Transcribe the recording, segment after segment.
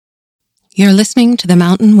You're listening to the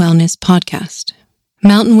Mountain Wellness Podcast.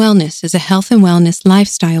 Mountain Wellness is a health and wellness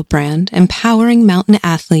lifestyle brand empowering mountain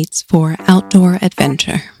athletes for outdoor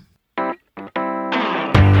adventure.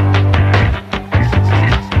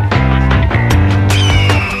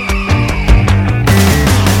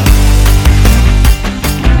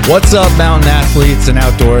 What's up, mountain athletes and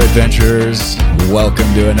outdoor adventurers?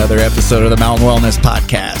 Welcome to another episode of the Mountain Wellness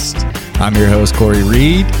Podcast. I'm your host, Corey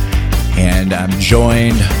Reed, and I'm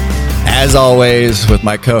joined, as always, with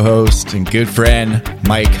my co-host and good friend,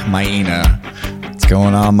 Mike Maina. What's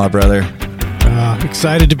going on, my brother?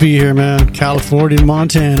 Excited to be here, man. California to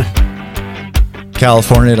Montana.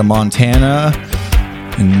 California to Montana.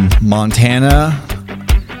 In Montana,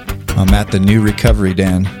 I'm at the new recovery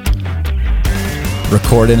den.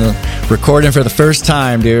 Recording for the first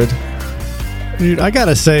time, dude. Dude, I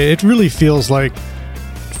gotta say, it really feels like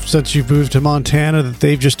since you've moved to Montana that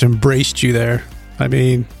they've just embraced you there. I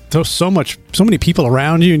mean, there's so many people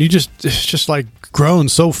around you, and it's just like grown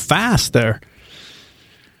so fast there.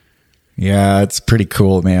 Yeah, it's pretty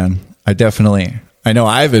cool, man. I know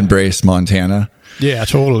I've embraced Montana. Yeah,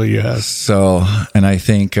 totally, yes. So, and I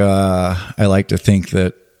think, I like to think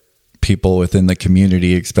that people within the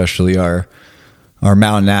community, especially our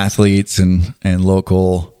mountain athletes and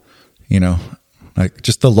local, like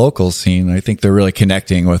just the local scene, I think they're really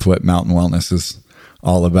connecting with what mountain wellness is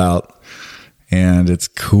all about. And it's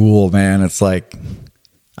cool, man. It's like,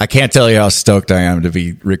 I can't tell you how stoked I am to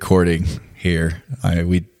be recording here.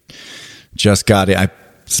 We just got it.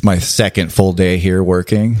 It's my second full day here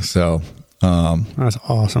working. So, that's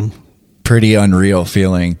awesome. Pretty unreal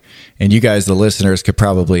feeling. And you guys, the listeners, could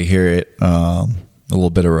probably hear it, a little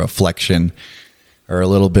bit of reflection. Or a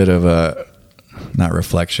little bit of a, not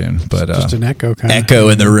reflection, but just an echo echo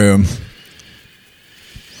in the room.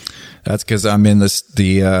 That's because I'm in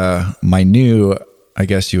my new, I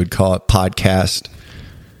guess you would call it podcast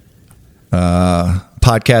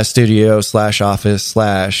studio /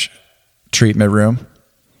 office / treatment room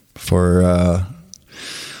for,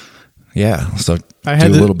 so I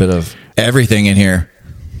had a little bit of everything in here.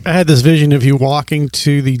 I had this vision of you walking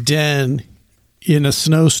to the den in a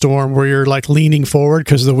snowstorm where you're like leaning forward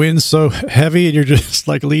because the wind's so heavy and you're just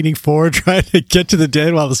like leaning forward trying to get to the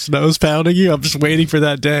den while the snow's pounding you. I'm just waiting for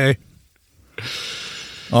that day.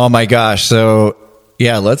 Oh my gosh. So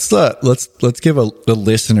yeah, let's give the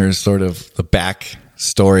listeners sort of the back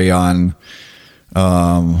story on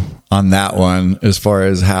that one, as far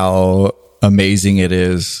as how amazing it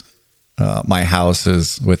is. My house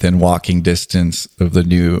is within walking distance of the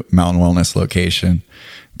new Mountain Wellness location.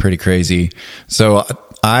 Pretty crazy. So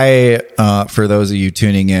for those of you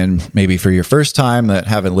tuning in, maybe for your first time that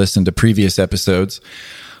haven't listened to previous episodes,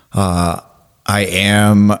 I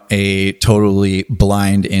am a totally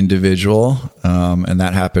blind individual. And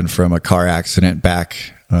that happened from a car accident back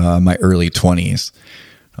my early 20s.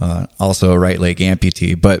 Also a right leg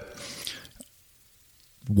amputee. But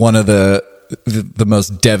one of the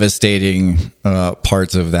most devastating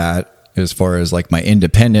parts of that, as far as like my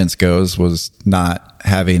independence goes, was not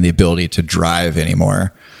having the ability to drive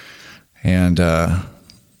anymore. And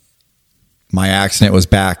my accident was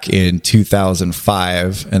back in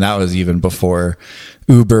 2005, and that was even before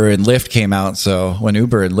Uber and Lyft came out. So when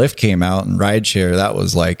Uber and Lyft came out and rideshare, that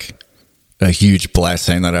was like a huge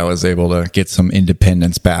blessing that I was able to get some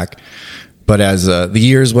independence back. But as the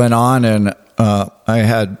years went on and I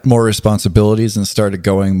had more responsibilities and started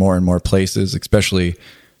going more and more places, especially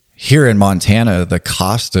here in Montana, the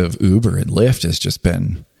cost of Uber and Lyft has just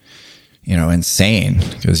been, insane,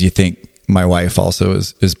 because you think my wife also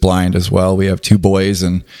is blind as well. We have 2 boys.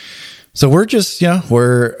 And so we're just,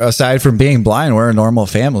 we're, aside from being blind, we're a normal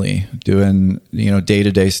family doing,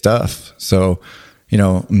 day-to-day stuff. So,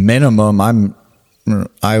 minimum,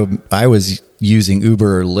 I was using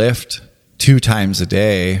Uber or Lyft 2 times a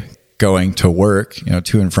day going to work,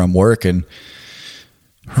 to and from work. And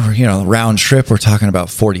round trip, we're talking about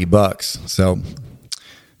 $40. So,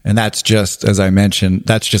 and that's just, as I mentioned,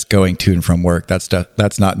 that's just going to and from work. That's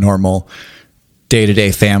not normal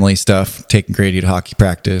day-to-day family stuff, taking Grady to hockey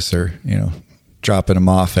practice, or, dropping him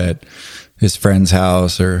off at his friend's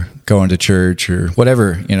house, or going to church, or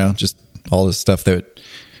whatever, just all this stuff that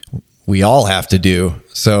we all have to do.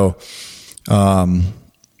 So,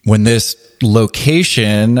 when this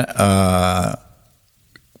location,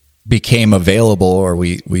 became available, or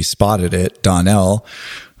we spotted it, Donnell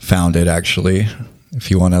found it, actually. If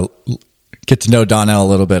you want to get to know Donnell a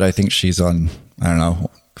little bit, I think she's on, a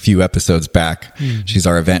few episodes back. Mm-hmm. She's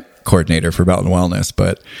our event coordinator for Mountain Wellness.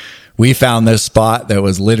 But we found this spot that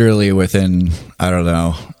was literally within,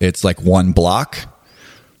 it's like 1 block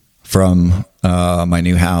from my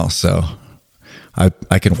new house. So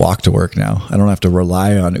I can walk to work now. I don't have to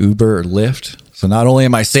rely on Uber or Lyft. So not only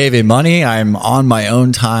am I saving money, I'm on my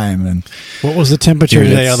own time. And what was the temperature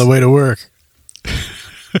today on the way to work?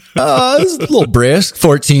 It's a little brisk,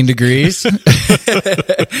 14 degrees.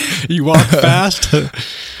 You walk fast?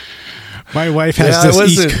 My wife has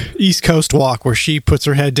this East Coast walk where she puts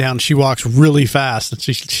her head down. She walks really fast.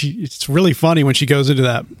 It's really funny when she goes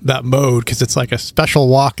into that mode, because it's like a special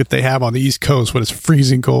walk that they have on the East Coast when it's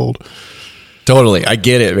freezing cold. Totally. I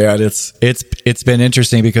get it, man. It's been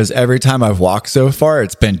interesting because every time I've walked so far,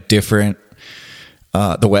 it's been different.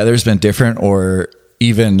 The weather's been different, or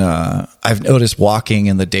even I've noticed walking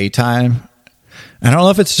in the daytime. I don't know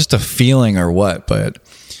if it's just a feeling or what, but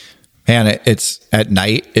man, it's at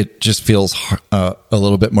night. It just feels a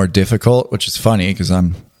little bit more difficult, which is funny because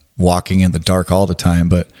I'm walking in the dark all the time.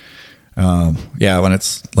 But yeah, when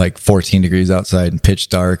it's like 14 degrees outside and pitch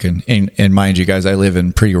dark, and mind you guys, I live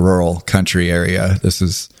in pretty rural country area.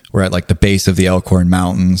 We're at like the base of the Elkhorn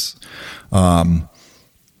Mountains. And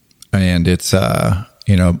it's,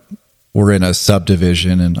 we're in a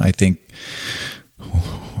subdivision, and I think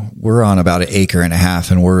we're on about 1.5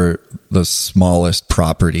 acres, and we're the smallest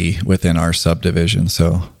property within our subdivision.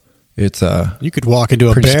 So it's you could walk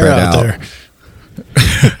into a bear out there.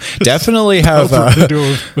 Definitely have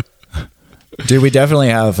dude, we definitely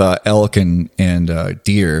have elk and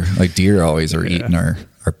deer. Like deer always are eating our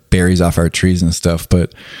berries off our trees and stuff.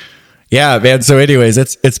 But yeah, man. So anyways,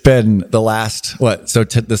 it's been the last,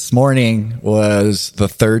 this morning was the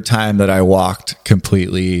third time that I walked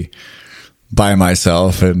completely by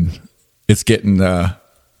myself, and it's getting,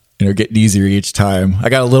 getting easier each time. I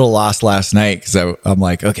got a little lost last night because I'm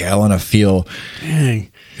like, okay, I want to feel,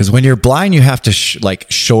 because when you're blind, you have to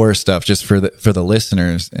shore stuff, just for the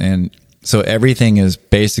listeners. And so everything is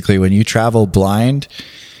basically, when you travel blind,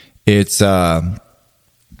 it's,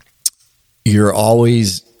 you're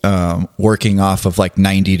always, working off of like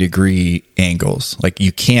 90-degree angles. Like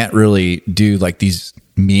you can't really do like these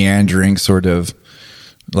meandering sort of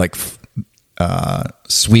like,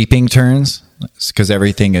 sweeping turns, because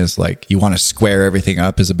everything is like, you want to square everything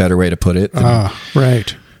up is a better way to put it.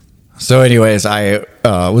 Right. So anyways, I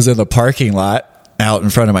was in the parking lot out in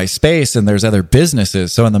front of my space, and there's other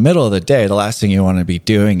businesses. So in the middle of the day, the last thing you want to be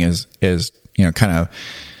doing is kind of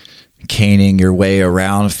caning your way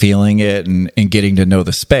around, feeling it and getting to know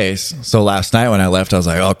the space. So last night when I left, I was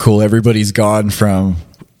like, oh cool, everybody's gone from,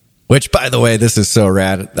 which by the way, this is so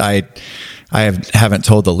rad. I haven't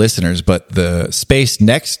told the listeners, but the space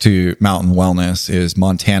next to Mountain Wellness is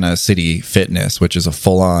Montana City Fitness, which is a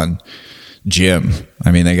full-on gym.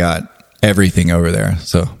 I mean, they got everything over there.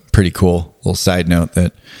 So pretty cool. Little side note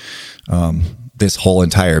that this whole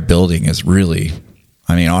entire building is really,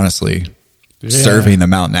 I mean, honestly, serving the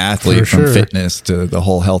mountain athlete from fitness to the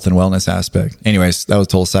whole health and wellness aspect. Anyways, that was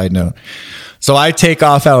a whole side note. So I take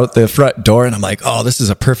off out the front door, and I'm like, oh, this is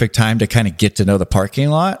a perfect time to kind of get to know the parking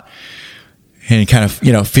lot and kind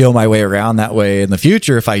of, feel my way around that way. In the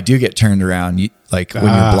future, if I do get turned around, when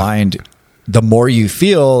you're blind, the more you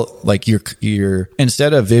feel like you're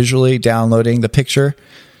instead of visually downloading the picture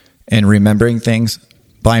and remembering things,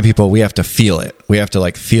 blind people, we have to feel it. We have to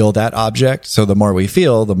like feel that object. So the more we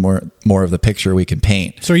feel, the more of the picture we can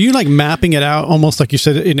paint. So are you like mapping it out almost like you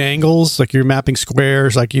said in angles, like you're mapping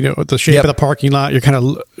squares, like, the shape of the parking lot, you're kind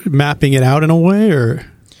of mapping it out in a way, or?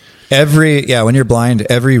 When you're blind,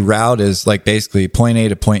 every route is like basically point A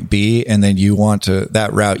to point B. And then you want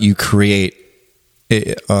that route, you create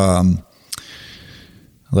it,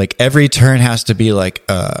 like every turn has to be like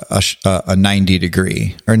a 90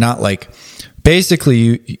 degree, or not like,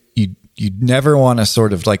 basically you never want to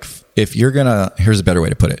sort of like, if you're gonna, here's a better way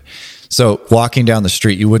to put it. So walking down the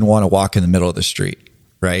street, you wouldn't want to walk in the middle of the street,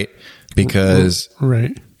 right? Because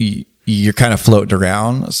you're kind of floating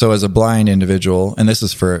around. So as a blind individual, and this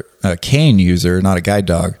is for a cane user, not a guide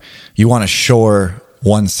dog, you want to shore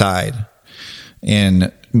one side.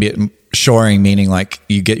 And shoring meaning like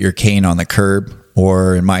you get your cane on the curb,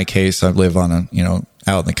 or in my case, I live on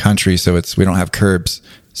out in the country, so we don't have curbs.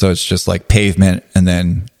 So it's just like pavement, and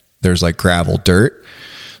then there's like gravel, dirt.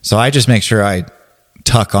 So I just make sure I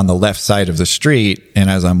tuck on the left side of the street. And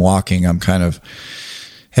as I'm walking, I'm kind of,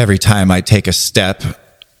 every time I take a step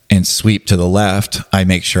and sweep to the left, I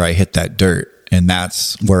make sure I hit that dirt. And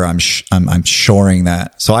that's where I'm shoring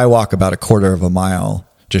that. So I walk about 1/4 mile,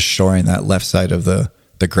 just shoring that left side of the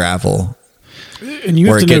gravel. And you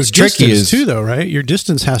have to know distance too, though, right? Your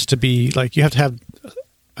distance has to be like, you have to have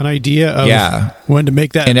an idea of when to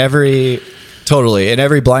make that. And every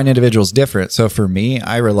blind individual is different. So for me,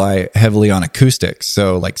 I rely heavily on acoustics.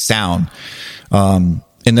 So like sound.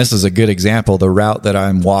 and this is a good example. The route that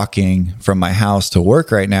I'm walking from my house to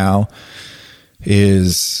work right now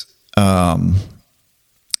is,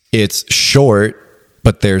 it's short,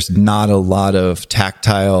 but there's not a lot of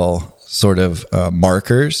tactile sort of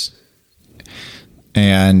markers.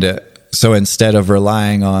 And so instead of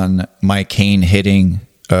relying on my cane hitting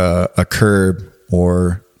a curb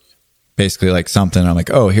or basically like something, I'm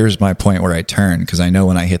like, oh, here's my point where I turn, because I know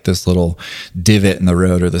when I hit this little divot in the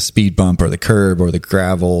road or the speed bump or the curb or the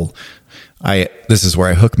gravel, this is where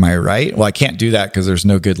I hook my right. Well, I can't do that because there's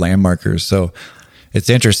no good land markers. So it's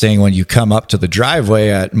interesting when you come up to the driveway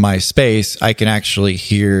at my space, I can actually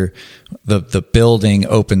hear the building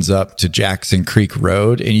opens up to Jackson Creek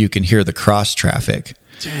Road, and you can hear the cross traffic.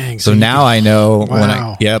 Dang. So now I know when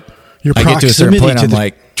Your I get to a certain point, I'm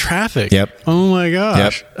like, traffic. Yep. Oh my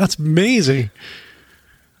gosh. Yep. That's amazing.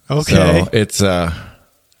 Okay. So it's,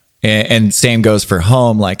 and same goes for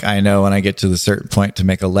home. Like I know when I get to the certain point to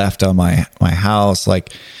make a left on my house,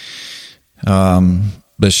 like,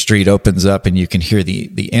 the street opens up and you can hear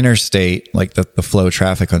the interstate, like the flow of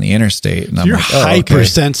traffic on the interstate. And So I'm you're like, oh,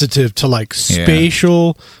 hypersensitive to like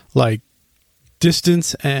spatial, like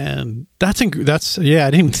distance, and that's I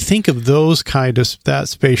didn't even think of those kind of that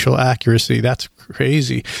spatial accuracy. That's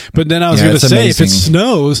crazy. But then I was going to say, amazing. if it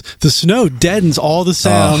snows, the snow deadens all the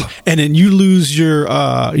sound, and then you lose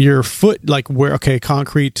your foot, like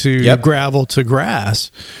concrete to gravel to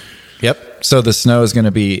grass. Yep. So the snow is going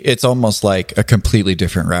to be, it's almost like a completely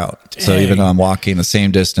different route. Dang. So even though I'm walking the same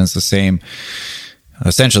distance,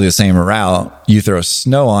 essentially the same route, you throw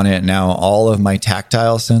snow on it. Now all of my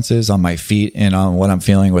tactile senses on my feet and on what I'm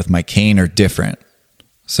feeling with my cane are different.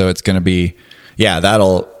 So it's going to be,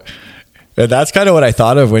 that's kind of what I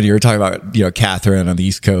thought of when you were talking about, Catherine on the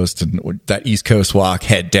East Coast and that East Coast walk,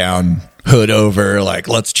 head down, hood over, like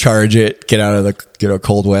let's charge it, get out of the,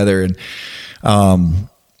 cold weather. And,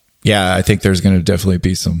 I think there's going to definitely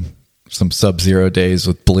be some sub-zero days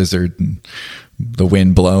with blizzard and the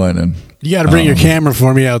wind blowing. And you got to bring your camera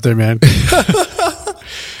for me out there, man.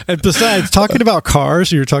 And besides, talking about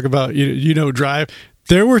cars, you were talking about, drive.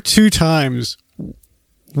 There were 2 times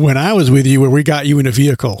when I was with you where we got you in a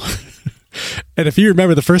vehicle. And if you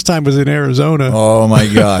remember, the first time was in Arizona. Oh my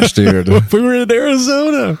gosh, dude. We were in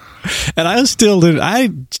Arizona. And I still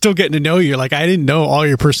getting to know you. Like, I didn't know all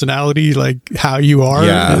your personality, like how you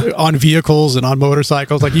are on vehicles and on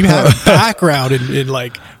motorcycles. Like, you have a background in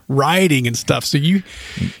like riding and stuff. So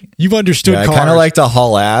you've understood cars. I kind of like to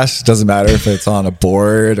haul ass. Doesn't matter if it's on a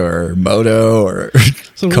board or moto or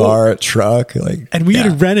car, truck. And we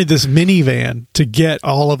had rented this minivan to get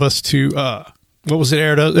all of us to, what was it,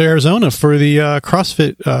 Arizona for the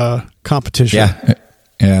CrossFit competition. Yeah,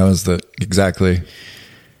 it was exactly.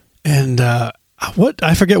 And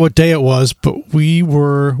I forget what day it was, but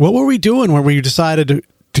what were we doing when we decided to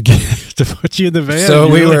put you in the van? So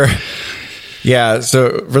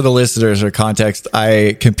so for the listeners or context,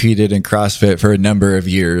 I competed in CrossFit for a number of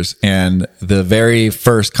years, and the very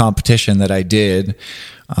first competition that I did,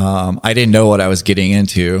 I didn't know what I was getting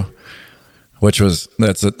into, which was,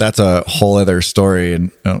 that's a whole other story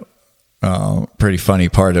and pretty funny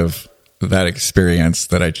part of that experience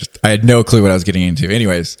that I had no clue what I was getting into.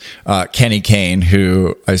 Anyways, Kenny Kane,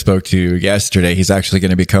 who I spoke to yesterday, he's actually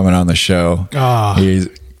going to be coming on the show. He's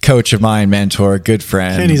coach of mine, mentor, good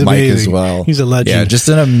friend. Kenny's Mike amazing. As well. He's a legend. Yeah, just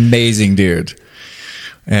an amazing dude.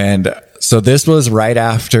 And so this was right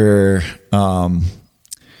after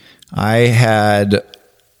I had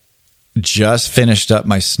just finished up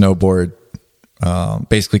my snowboard,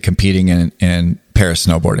 basically competing in para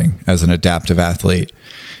snowboarding as an adaptive athlete.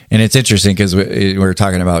 And it's interesting because we were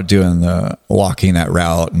talking about doing walking that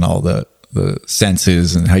route and all the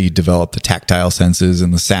senses and how you develop the tactile senses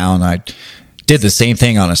and the sound. I did the same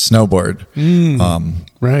thing on a snowboard.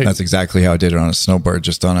 Right. That's exactly how I did it on a snowboard,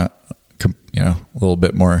 just on a little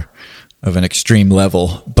bit more of an extreme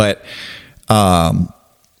level. But,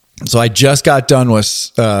 so I just got done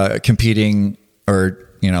with, competing, or,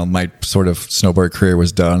 my sort of snowboard career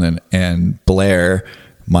was done, and Blair,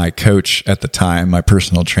 my coach at the time, my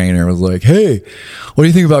personal trainer, was like, "Hey, what do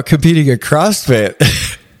you think about competing at CrossFit?"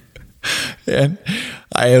 And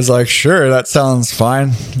I was like, "Sure, that sounds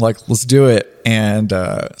fine. Like, let's do it." And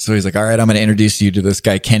so he's like, "All right, I'm going to introduce you to this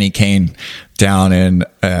guy, Kenny Kane, down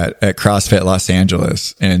at CrossFit Los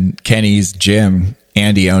Angeles." And Kenny's gym,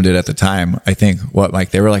 Andy owned it at the time. I think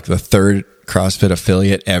they were like the 3rd CrossFit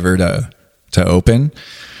affiliate ever to open,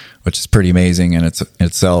 which is pretty amazing in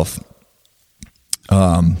itself.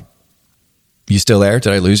 You still there?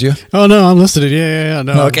 Did I lose you? Oh no, I'm listening. Yeah.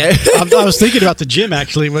 No. Okay. I was thinking about the gym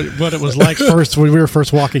actually, what it was like first when we were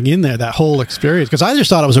first walking in there. That whole experience, because I just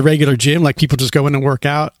thought it was a regular gym, like people just go in and work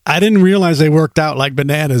out. I didn't realize they worked out like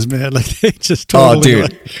bananas, man. Like they just totally. Oh,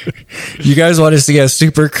 dude! You guys want to see a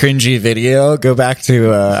super cringy video? Go back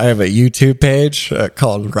to I have a YouTube page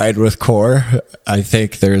called Ride with Core. I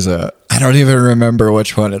think there's I don't even remember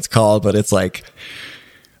which one it's called, but it's like.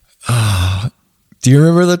 Do you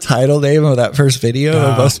remember the title name of that first video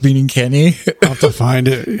of us meeting Kenny? I'll have to find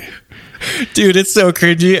it. Dude, it's so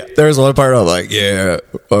cringy. There's one part I'm like, yeah,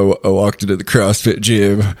 I walked into the CrossFit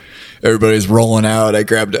gym. Everybody's rolling out. I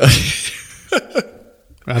grabbed a...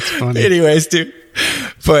 That's funny. Anyways, dude.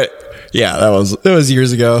 But yeah, that was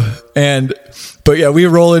years ago. But yeah, we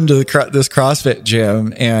roll into this CrossFit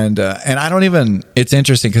gym and I don't even, it's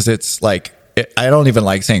interesting because it's like, I don't even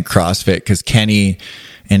like saying CrossFit because Kenny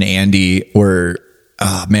and Andy were,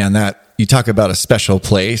 oh man, that you talk about a special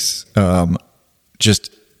place. Just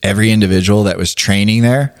every individual that was training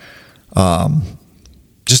there,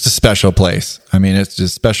 just a special place. I mean, it's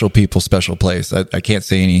just special people, special place. I can't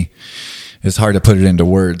say it's hard to put it into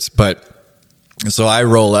words, but so I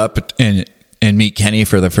roll up and meet Kenny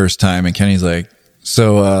for the first time. And Kenny's like,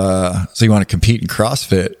 so you want to compete in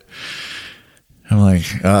CrossFit? I'm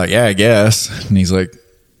like, yeah, I guess. And he's like,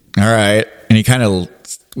 all right. And he kind of,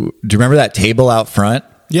 do you remember that table out front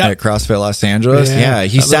at CrossFit Los Angeles? Yeah.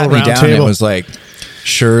 He sat me down and it was like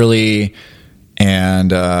Shirley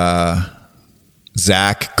and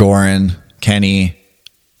Zach, Goran, Kenny,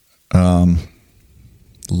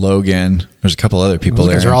 Logan. There's a couple other people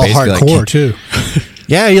there. They're all hardcore like, too.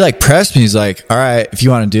 Yeah. He like pressed me. He's like, all right, if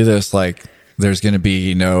you want to do this, like there's going to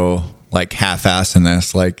be no like half-ass in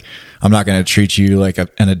this. Like, I'm not going to treat you like an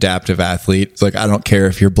adaptive athlete. It's like, I don't care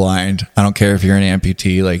if you're blind. I don't care if you're an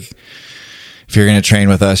amputee. Like, if you're going to train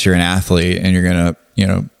with us, you're an athlete and you're going to,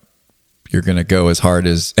 you're going to go as hard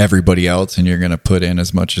as everybody else and you're going to put in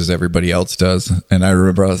as much as everybody else does. And I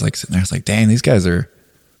remember I was like, sitting there, I was like, dang, this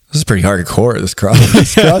is pretty hardcore, this CrossFit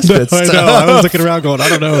stuff. I know. I was looking around going, I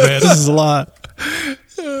don't know, man. This is a lot.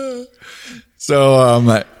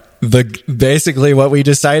 So, basically what we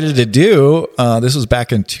decided to do, this was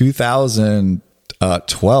back in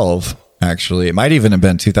 2012, actually. It might even have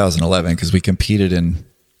been 2011 because we competed in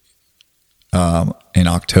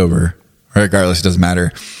October. Regardless, it doesn't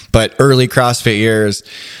matter. But early CrossFit years,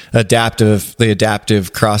 the adaptive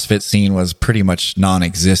CrossFit scene was pretty much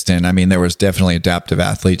non-existent. I mean, there was definitely adaptive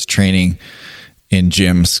athletes training in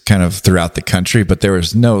gyms kind of throughout the country, but there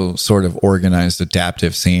was no sort of organized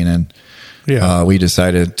adaptive scene. And we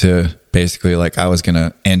decided to basically, like, I was going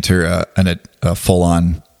to enter a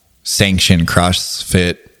full-on sanctioned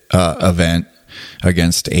CrossFit event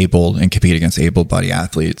against compete against able-bodied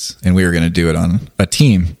athletes, and we were going to do it on a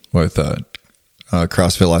team with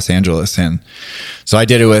CrossFit Los Angeles. And so I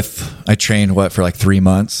trained for like 3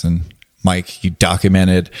 months, and Mike, you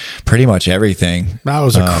documented pretty much everything. That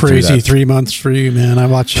was a crazy 3 months for you, man. I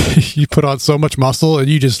watched you put on so much muscle, and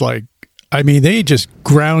you just like, I mean, they just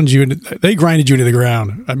grinded you into the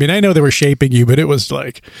ground. I mean, I know they were shaping you, but it was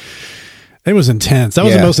like, it was intense. That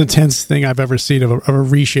was the most intense thing I've ever seen of a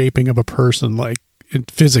reshaping of a person, like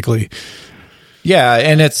physically. Yeah.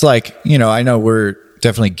 And it's like, I know we're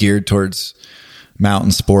definitely geared towards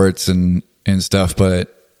mountain sports and stuff,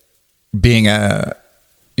 but being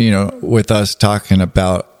with us talking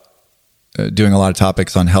about doing a lot of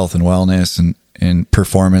topics on health and wellness and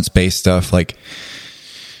performance-based stuff, like,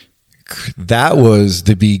 that was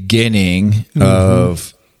the beginning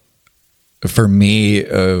of, for me,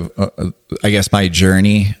 I guess my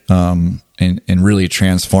journey, in really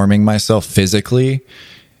transforming myself physically,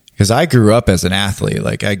 because I grew up as an athlete.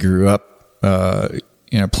 Like, I grew up,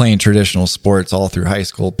 playing traditional sports all through high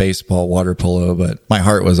school, baseball, water polo, but my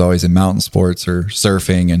heart was always in mountain sports or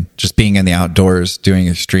surfing and just being in the outdoors, doing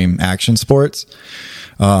extreme action sports.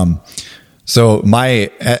 So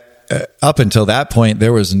up until that point,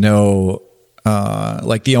 there was no,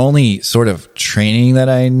 the only sort of training that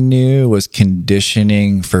I knew was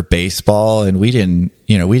conditioning for baseball. And we didn't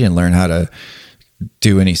learn how to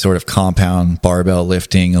do any sort of compound barbell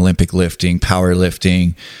lifting, Olympic lifting, power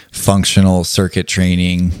lifting, functional circuit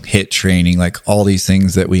training, HIIT training, like all these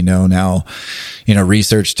things that we know now.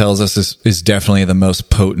 Research tells us is definitely the most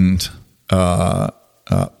potent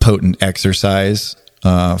exercise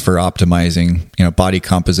for optimizing, body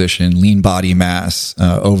composition, lean body mass,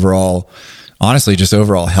 overall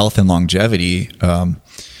health and longevity. High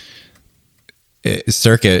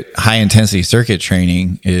intensity circuit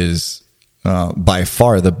training is by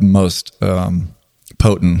far the most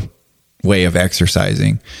potent way of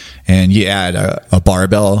exercising. And you add a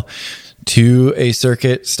barbell to a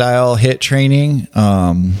circuit style hit training.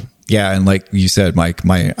 Yeah. And like you said, Mike,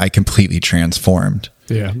 I completely transformed.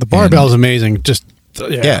 Yeah. The barbell is amazing. Just,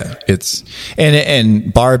 yeah, it's,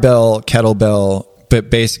 and barbell, kettlebell, but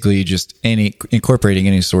basically just incorporating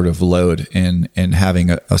any sort of load and having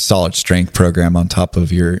a solid strength program on top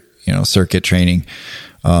of your, circuit training.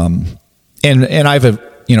 And I've,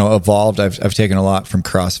 evolved. I've taken a lot from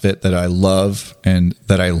CrossFit that I love and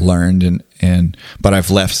that I learned but I've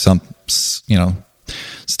left some,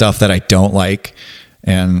 stuff that I don't like.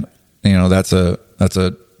 And, that's a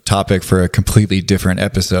topic for a completely different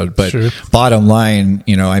episode. But sure. Bottom line,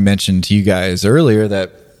 I mentioned to you guys earlier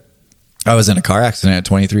that I was in a car accident at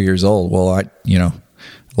 23 years old. Well, I,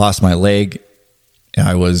 lost my leg.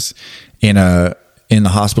 I was in the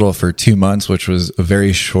hospital for 2 months, which was a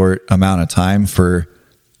very short amount of time for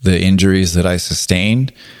the injuries that I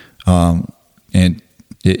sustained. And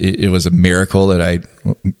it was a miracle that I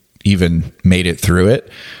even made it through it,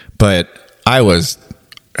 but I was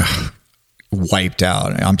wiped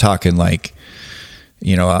out. I'm talking like,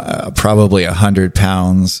 probably 100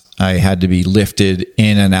 pounds. I had to be lifted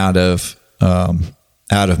in and out of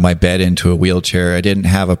my bed into a wheelchair. I didn't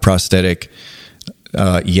have a prosthetic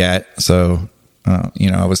yet. So,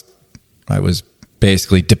 I was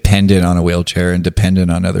basically dependent on a wheelchair and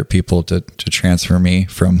dependent on other people to transfer me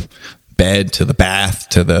from bed to the bath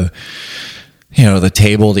to the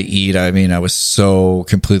table to eat. I mean, I was so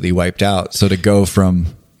completely wiped out. So to go from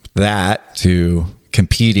that to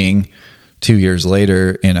competing 2 years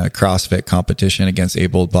later in a CrossFit competition against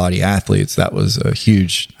able-bodied athletes, that was a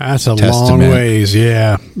huge testament. Long ways.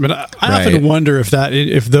 Yeah. But I often wonder if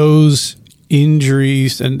those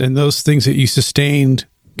injuries and those things that you sustained,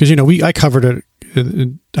 because, I covered it.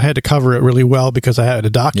 I had to cover it really well because I had to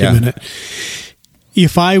document it.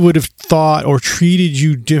 If I would have thought or treated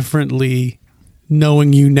you differently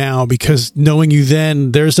knowing you now, because knowing you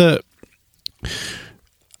then,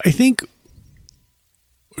 I think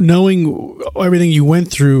knowing everything you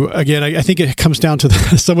went through, again, I think it comes down to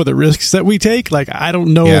some of the risks that we take. Like, I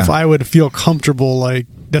don't know if I would feel comfortable, like,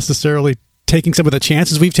 necessarily taking some of the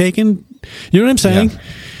chances we've taken. You know what I'm saying? Yeah.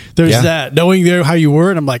 There's that, knowing how you were,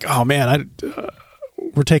 and I'm like, oh man,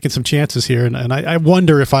 we're taking some chances here. And I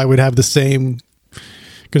wonder if I would have the same,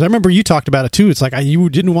 because I remember you talked about it too. It's like, you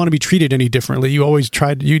didn't want to be treated any differently. You always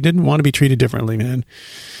you didn't want to be treated differently, man.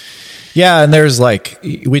 Yeah. And there's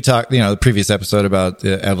we talked, the previous episode about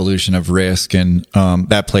the evolution of risk, and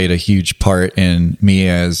that played a huge part in me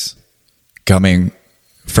as coming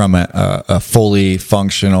from a fully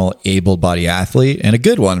functional, able-bodied athlete, and a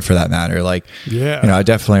good one for that matter. Like, I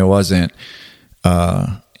definitely wasn't,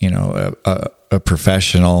 a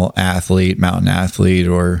professional athlete, mountain athlete,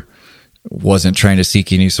 or wasn't trying to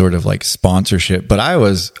seek any sort of like sponsorship, but I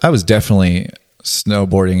was definitely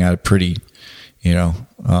snowboarding at a pretty,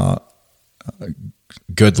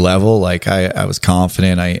 good level. Like I was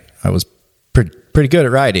confident. I was pretty good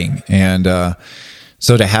at riding. And,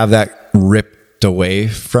 so to have that ripped away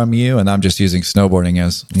from you, and I'm just using snowboarding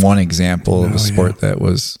as one example of a sport that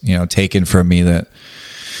was, taken from me, that,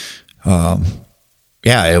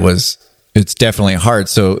 it's definitely hard.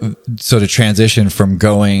 So to transition from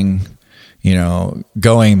going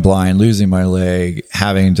blind, losing my leg,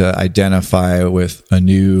 having to identify with a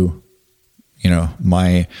new,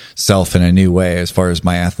 myself in a new way as far as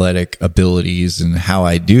my athletic abilities and how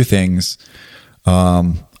I do things.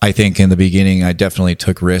 I think in the beginning, I definitely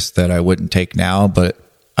took risks that I wouldn't take now, but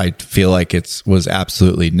I feel like it was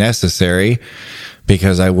absolutely necessary,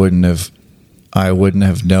 because I wouldn't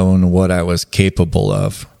have known what I was capable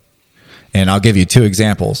of. And I'll give you two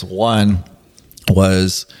examples. One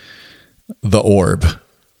was the orb.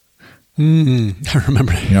 I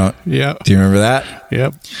remember. Yeah. Do you remember that?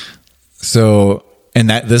 Yep. So, and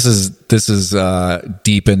this is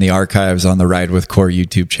deep in the archives on the Ride with Core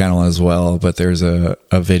YouTube channel as well. But there's a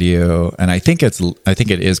video, and I think it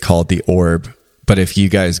is called The Orb. But if you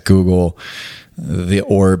guys Google The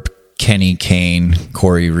Orb, Kenny Kane,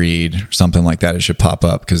 Corey Reed, or something like that, it should pop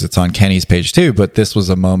up, because it's on Kenny's page too. But this was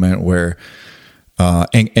a moment where,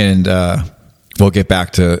 and we'll get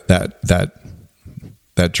back to that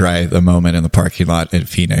the moment in the parking lot in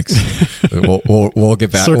Phoenix. We'll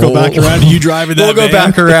get back. Circle back around to you driving that. We'll go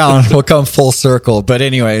back around. We'll come full circle. But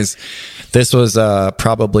anyways, this was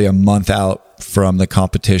probably a month out from the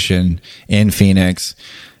competition in Phoenix.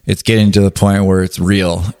 It's getting to the point where it's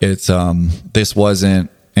real. It's this wasn't.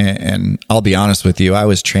 And I'll be honest with you, I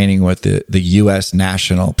was training with the U.S.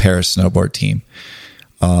 national para snowboard team.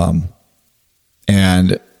 And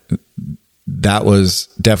that was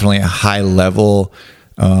definitely a high level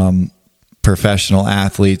professional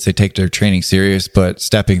athletes. They take their training serious, but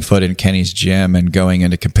stepping foot in Kenny's gym and going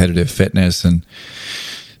into competitive fitness, and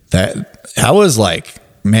that was like,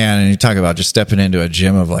 man, and you talk about just stepping into a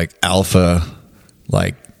gym of like alpha,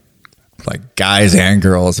 like guys and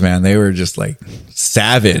girls, man, they were just like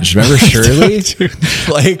savage. Remember Shirley?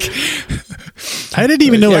 Like, I didn't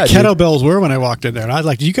even know what kettlebells were when I walked in there. And I was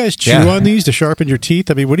like, do you guys chew on these to sharpen your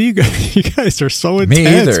teeth? I mean, what do you guys, you guys are so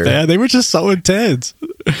intense, man. They were just so intense.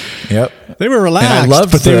 Yep. They were relaxed,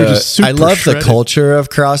 and they were just super I love shredded. The culture of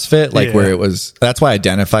CrossFit, like where it was, that's why I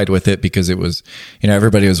identified with it, because it was, you know,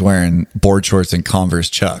 everybody was wearing board shorts and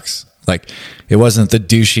Converse Chucks. Like, it wasn't the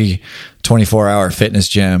douchey 24-hour fitness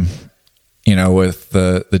gym, you know, with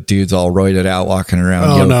the dudes all roided out walking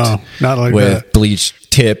around. Oh, no, not like with that.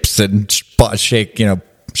 Bleached tips and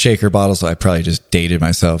shaker bottles. So I probably just dated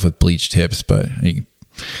myself with bleached tips, but you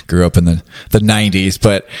grew up in the 90s.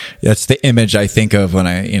 But that's the image I think of when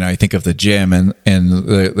I think of the gym, and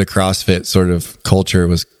the CrossFit sort of culture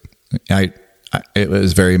was, it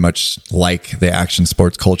was very much like the action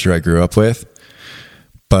sports culture I grew up with.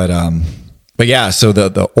 But yeah, so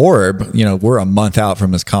the Orb, you know, we're a month out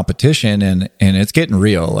from this competition, and it's getting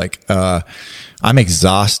real. Like, I'm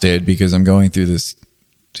exhausted because I'm going through this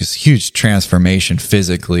huge transformation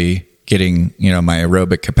physically, getting, you know, my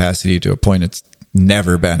aerobic capacity to a point it's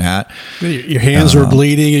never been at. Your hands were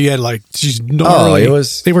bleeding, and you had like gnarly.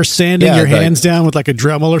 They were sanding your hands down with like a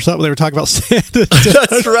Dremel or something. They were talking about sanding.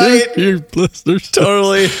 That's right. Your blisters.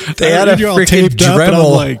 Totally. They had a freaking Dremel. Up,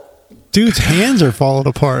 I'm like, dude's hands are falling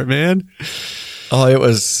apart, man. Oh,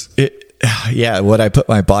 what I put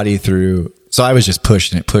my body through. So I was just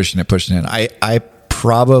pushing it. I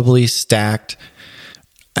probably stacked,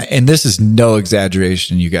 and this is no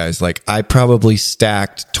exaggeration, you guys, like I probably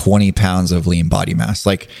stacked 20 pounds of lean body mass.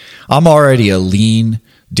 Like, I'm already a lean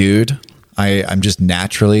dude. I'm just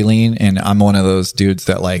naturally lean. And I'm one of those dudes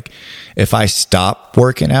that, like, if I stop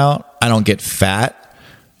working out, I don't get fat.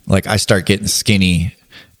 Like, I start getting skinny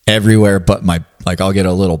everywhere but I'll get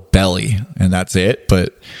a little belly, and that's it.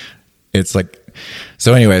 But it's like,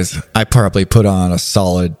 so anyways, I probably put on a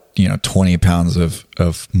solid, 20 pounds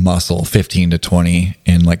of muscle, 15 to 20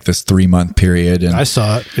 in like this 3-month period. And I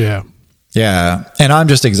saw it. Yeah. Yeah. And I'm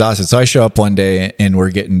just exhausted. So I show up one day and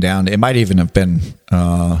we're getting down to, it might even have been,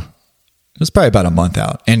 it was probably about a month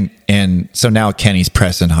out. And so now Kenny's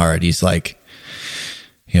pressing hard. He's like,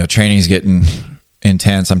 training's getting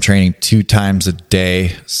intense. I'm training 2 times a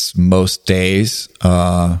day, most days,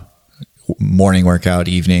 morning workout,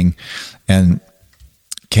 evening. And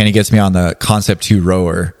Kenny gets me on the Concept 2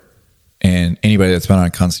 rower. And anybody that's been on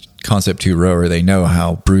a Concept 2 rower, they know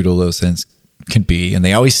how brutal those things can be. And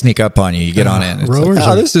they always sneak up on you. You get on it and it's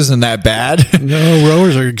like, this isn't that bad. No,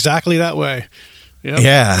 rowers are exactly that way. Yep.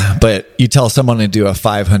 Yeah. But you tell someone to do a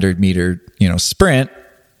 500 meter, sprint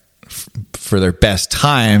for their best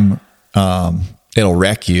time, it'll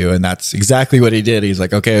wreck you. And that's exactly what he did. He's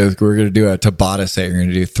like, okay, we're going to do a Tabata set. You're going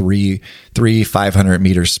to do three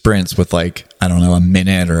 500-meter sprints with like, I don't know, a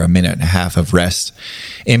minute or a minute and a half of rest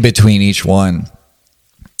in between each one.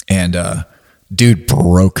 And, dude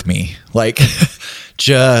broke me, like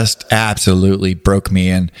just absolutely broke me.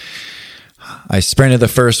 And I sprinted the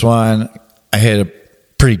first one. I hit a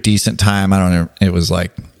pretty decent time. I don't know. It was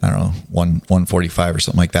like, 145 or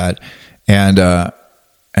something like that. And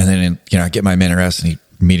then, I get my minute rest, and he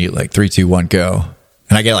immediately like 3, 2, 1, go.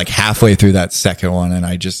 And I get like halfway through that second one, and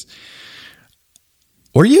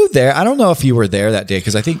were you there? I don't know if you were there that day,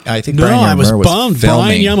 because I think no, Brian Yamamura I was bummed. filming.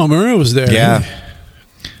 Brian Yamamura was there. Yeah.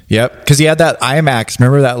 Yep. Because he had that IMAX.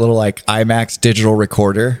 Remember that little like IMAX digital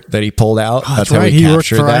recorder that he pulled out? Oh, that's right. He worked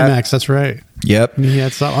for IMAX. That's right. Yep. And he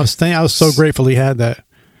had some, I was so grateful he had that.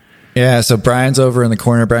 Yeah. So Brian's over in the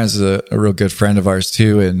corner. Brian's a real good friend of ours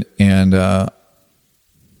too, and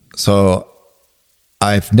so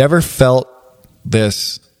I've never felt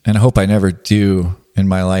this, and I hope I never do in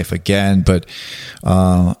my life again, but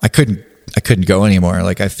I couldn't go anymore.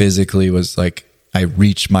 Like, I physically was like, I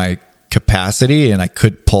reached my capacity and I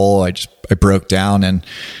couldn't pull. I broke down, and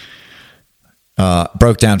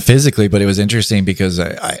broke down physically, but it was interesting because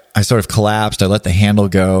I sort of collapsed. I let the handle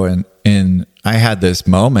go, and I had this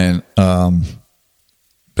moment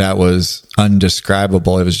that was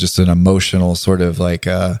undescribable. It was just an emotional sort of like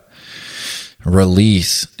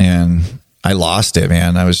release, and I lost it,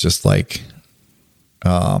 man. I was just like,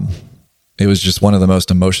 it was just one of the most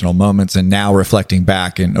emotional moments. And now reflecting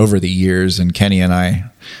back and over the years, and Kenny and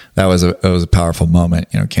I, that was a powerful moment.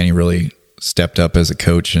 Kenny really stepped up as a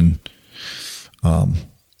coach, and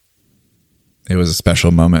it was a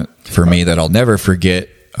special moment for me that I'll never forget.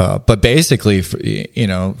 But basically, for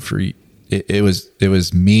it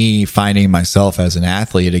was me finding myself as an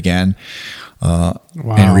athlete again,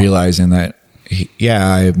 and realizing that, yeah,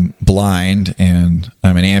 I'm blind and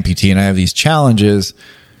I'm an amputee and I have these challenges.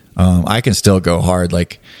 I can still go hard.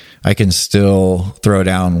 Like I can still throw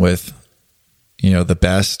down with, the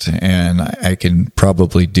best, and I can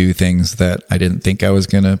probably do things that I didn't think I was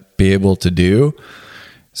going to be able to do.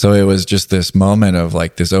 So it was just this moment of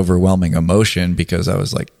like this overwhelming emotion, because I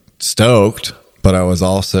was like stoked, but I was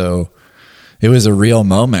also, it was a real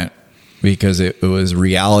moment, because it was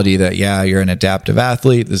reality that, yeah, you're an adaptive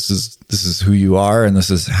athlete. This is who you are, and this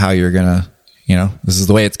is how you're going to, this is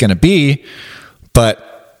the way it's going to be.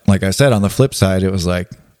 But like I said, on the flip side, it was like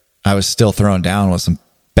I was still thrown down with some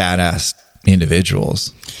badass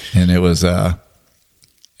individuals, and it was a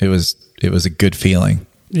good feeling.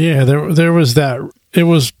 Yeah, there was that. It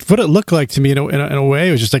was what it looked like to me in a way.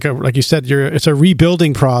 It was just like you said, it's a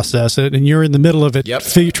rebuilding process, and you're in the middle of it,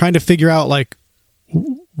 trying to figure out like,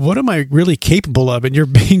 what am I really capable of? And you're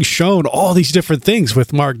being shown all these different things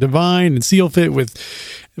with Mark Divine and SEALFIT, with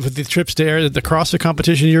the trips to the CrossFit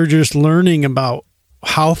competition. You're just learning about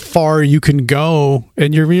how far you can go,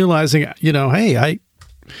 and you're realizing, hey,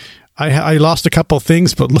 I lost a couple of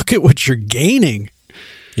things, but look at what you're gaining.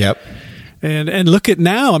 Yep. And look at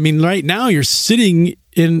now. I mean, right now you're sitting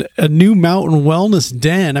in a new mountain wellness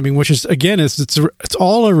den. I mean, which is, again, it's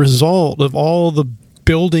all a result of all the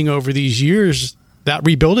building over these years, that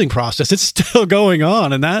rebuilding process. It's still going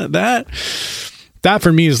on. And that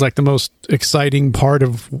for me is like the most exciting part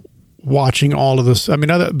of watching all of this. I mean,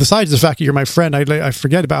 besides the fact that you're my friend, I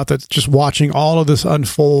forget about that. Just watching all of this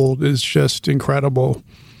unfold is just incredible.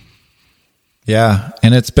 Yeah.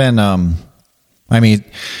 And it's been,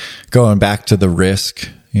 going back to the risk,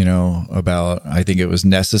 about, I think it was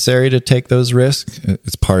necessary to take those risks.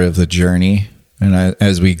 It's part of the journey. And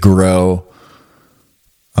as we grow,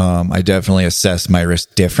 I definitely assess my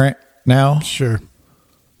risk different now. Sure.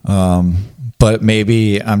 But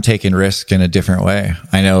maybe I'm taking risk in a different way.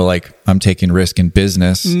 I know, like, I'm taking risk in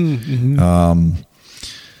business.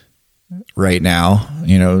 Right now,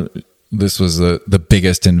 this was the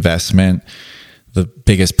biggest investment, the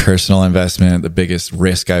biggest personal investment, the biggest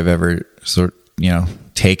risk I've ever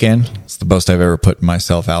taken. It's the most I've ever put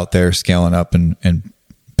myself out there, scaling up and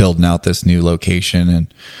building out this new location.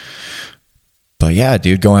 But yeah,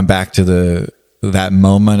 dude, going back to that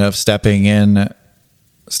moment of stepping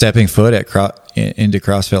foot into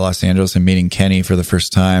CrossFit Los Angeles and meeting Kenny for the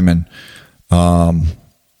first time. And,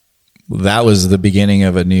 that was the beginning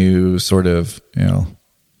of a new sort of,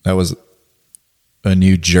 that was a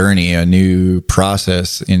new journey, a new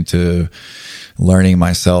process into learning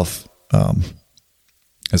myself,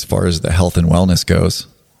 as far as the health and wellness goes.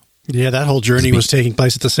 Yeah, that whole journey was taking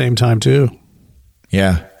place at the same time too.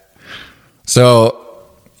 Yeah. So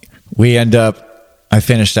I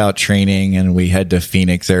finished out training and we head to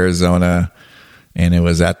Phoenix, Arizona, and it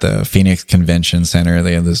was at the Phoenix Convention Center.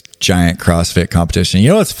 They had this giant CrossFit competition. You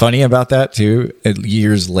know what's funny about that too?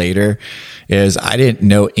 Years later is I didn't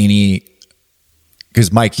know any,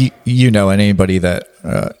 because Mike, anybody that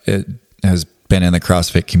has been in the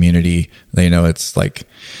CrossFit community, they know it's like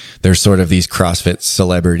there's sort of these CrossFit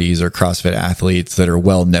celebrities or CrossFit athletes that are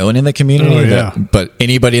well known in the community. Oh, yeah. But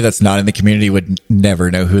anybody that's not in the community would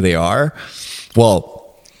never know who they are.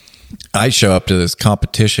 Well, I show up to this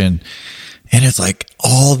competition and it's like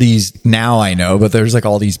all these, now I know, but there's like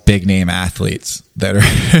all these big name athletes that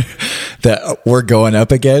that we're going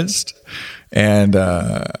up against. And,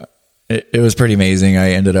 it was pretty amazing.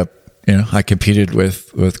 I ended up, I competed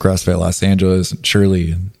with CrossFit Los Angeles, and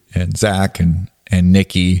Shirley and Zach and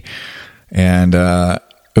Nikki. And,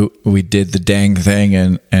 we did the dang thing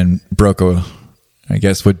and broke I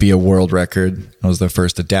guess would be a world record. I was the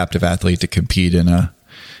first adaptive athlete to compete in a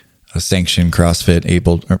sanctioned CrossFit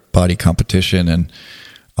able body competition. And,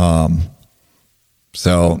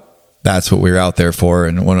 so that's what we were out there for.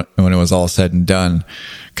 And when it was all said and done,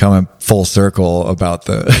 coming full circle about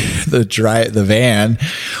the van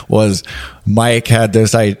was Mike had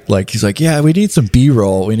this, he's like, yeah, we need some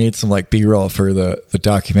B-roll. We need some B-roll for the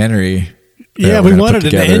documentary. Yeah, we wanted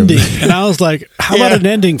an ending. And I was like, how about an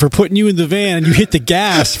ending for putting you in the van and you hit the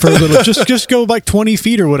gas for a little, just go 20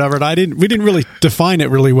 feet or whatever. And we didn't really define it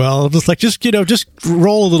really well. Just just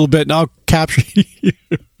roll a little bit and I'll capture you.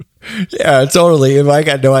 Yeah, totally. If I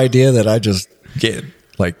got no idea that I just get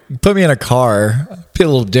put me in a car, be a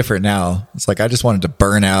little different now. It's like I just wanted to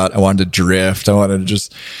burn out. I wanted to drift. I wanted to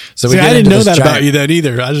just. So we. I didn't know that about you then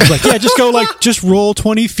either. I was just like, yeah, just go just roll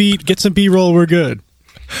 20 feet, get some B-roll. We're good.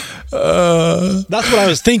 That's what I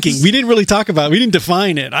was thinking. We didn't really talk about it. We didn't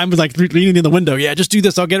define it. I was like leaning in the window. Yeah, just do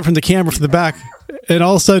this. I'll get it from the camera from the back. And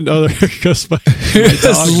all of a sudden, there goes my dog.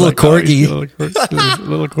 Little corgi.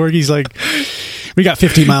 Little corgi's like, we got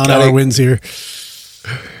 50-mile-an-hour winds here.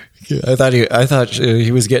 I thought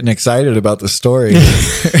he was getting excited about the story.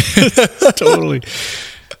 Totally.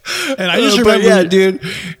 And I just remember, yeah, dude.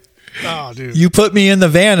 Oh, dude. You put me in the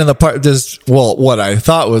van in the park. What I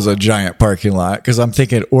thought was a giant parking lot, because I'm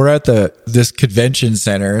thinking we're at this convention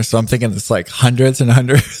center, so I'm thinking it's like hundreds and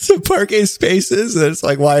hundreds of parking spaces, and it's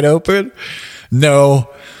like wide open. No,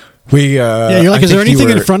 yeah, you're like, is there anything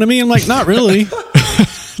in front of me? I'm like, not really,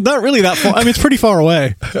 not really that far. I mean, it's pretty far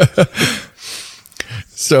away.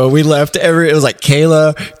 So we left it was like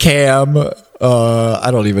Kayla, Cam,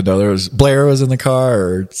 I don't even know. Blair was in the car,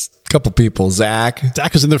 or a couple people. Zach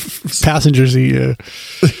was in the passenger seat.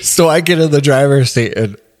 So I get in the driver's seat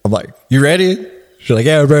and I'm like, you ready? She's like,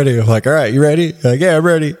 yeah, I'm ready. I'm like, all right, you ready? I'm like, yeah, I'm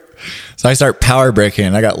ready. So I start power braking,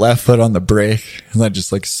 and I got left foot on the brake, and then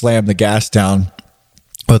just like slam the gas down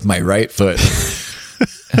with my right foot.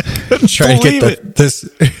 Try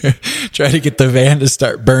to get the van to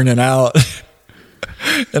start burning out.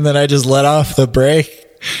 And then I just let off the brake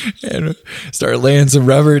and started laying some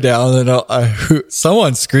rubber down, and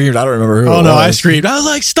someone screamed. I don't remember who. Oh no, I screamed. I was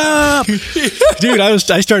like, "Stop, dude!" I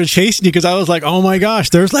started chasing you because I was like, "Oh my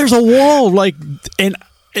gosh, there's a wall!" Like, and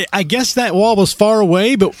I guess that wall was far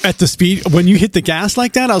away, but at the speed when you hit the gas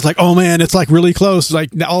like that, I was like, "Oh man, it's like really close!" Like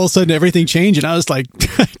all of a sudden, everything changed, and I was like,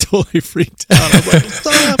 I totally freaked out. I was like,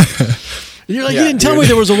 "Stop!" And you're like, "You didn't tell me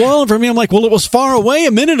there was a wall in front of me." I'm like, "Well, it was far away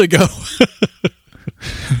a minute ago."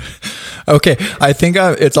 Okay, I think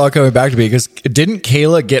it's all coming back to me, because didn't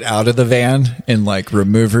Kayla get out of the van and like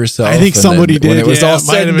remove herself? I think somebody did. When it was all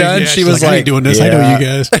said and done, she was like, I ain't doing this. Yeah. I know you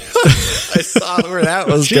guys. I saw where that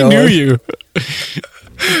was she going. She knew you.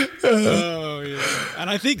 Oh yeah. And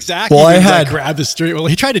I think Zach grabbed the steering wheel.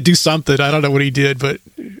 He tried to do something. I don't know what he did, but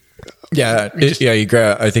yeah, he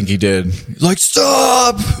grabbed. I think he did. He's like,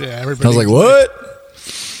 stop. Yeah, everybody. I was like, what?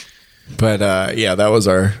 But yeah, that was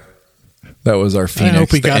our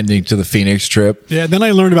Phoenix, ending to the Phoenix trip. Yeah, then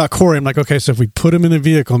I learned about Corey. I'm like, okay, so if we put him in the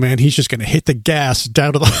vehicle, man, he's just going to hit the gas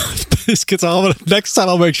down to the next time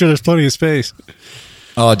I'll make sure there's plenty of space.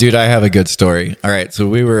 Oh, dude, I have a good story. All right, so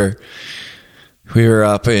we were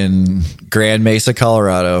up in Grand Mesa,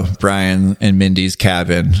 Colorado, Brian and Mindy's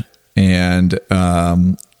cabin, and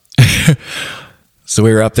so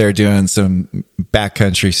we were up there doing some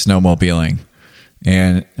backcountry snowmobiling,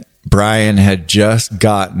 and Brian had just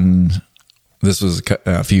gotten. This was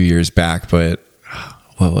a few years back, but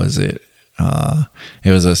what was it?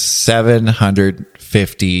 It was a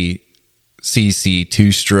 750 cc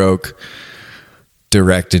 2-stroke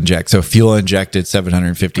direct inject. So fuel injected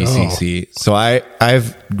 750 cc. So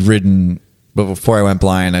I've ridden, but before I went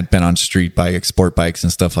blind, I'd been on street bike, sport bikes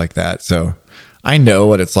and stuff like that. So I know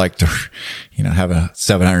what it's like to, have a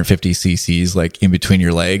 750 cc's like in between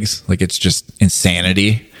your legs. Like, it's just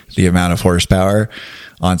insanity, the amount of horsepower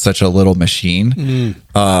on such a little machine.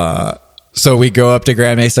 So we go up to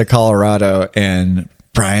Grand Mesa, Colorado, and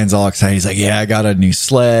Brian's all excited. He's like, yeah, I got a new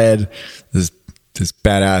sled, this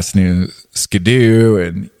badass new Skidoo,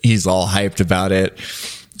 and he's all hyped about it.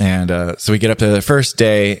 And so we get up to the first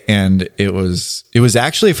day, and it was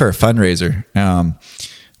actually for a fundraiser. I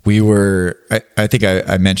think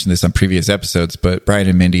I mentioned this on previous episodes, but Brian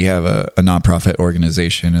and Mindy have a nonprofit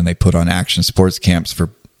organization, and they put on action sports camps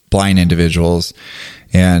for blind individuals.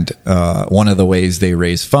 And one of the ways they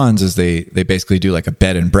raise funds is they basically do like a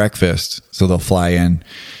bed and breakfast. So they'll fly in,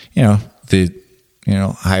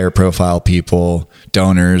 higher profile people,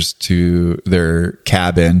 donors to their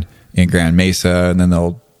cabin in Grand Mesa, and then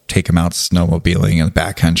they'll take them out snowmobiling in the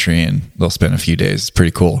backcountry, and they'll spend a few days. It's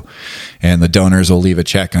pretty cool. And the donors will leave a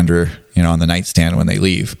check under, on the nightstand when they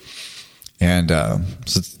leave. And so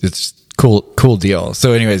it's cool deal.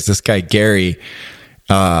 So anyways, this guy, Gary,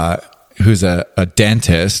 who's a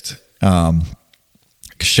dentist,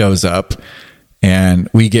 shows up, and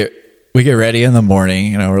we get ready in the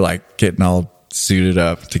morning. We're like getting all suited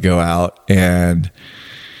up to go out, and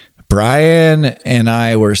Brian and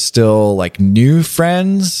I were still like new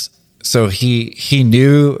friends. So he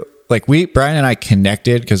knew, like, Brian and I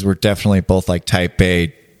connected because we're definitely both like type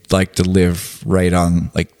A, like to live right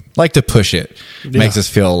on, like to push it. Yeah. Makes us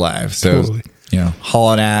feel alive. So, totally.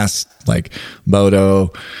 Hauling ass, like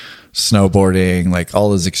moto, snowboarding, like all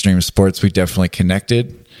those extreme sports, we definitely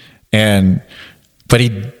connected. But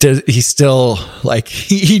he still, like,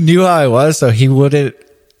 he knew how I was, so he wouldn't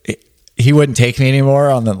take me anymore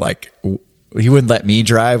on the, like, he wouldn't let me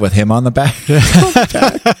drive with him on the back.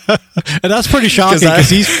 And that's pretty shocking because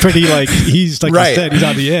he's like right. you said, he's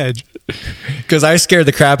on the edge. Because I scared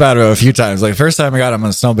the crap out of him a few times. Like first time I got him on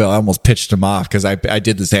a snowmobile, I almost pitched him off because I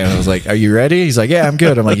did the same. I was like, "Are you ready?" He's like, "Yeah, I'm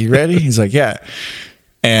good." I'm like, "You ready?" He's like, "Yeah."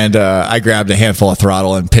 And I grabbed a handful of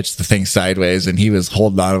throttle and pitched the thing sideways, and he was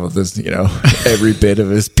holding on with this, every bit of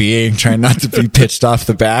his being, trying not to be pitched off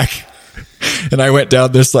the back. And I went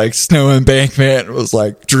down this like snow embankment, was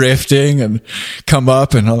like drifting and come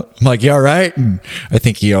up, and I'm like, "You all right?" And I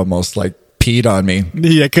think he almost like peed on me.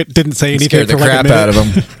 Yeah, didn't say anything. Scared the crap out of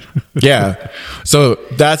him. Yeah. So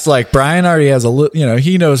that's like Brian already has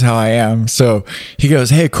he knows how I am. So he goes,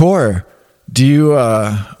 "Hey, Core, do you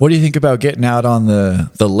what do you think about getting out on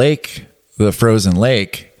the lake, the frozen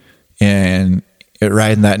lake, and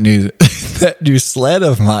riding that new sled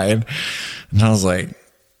of mine?" And I was like,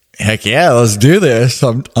 "Heck yeah, let's do this.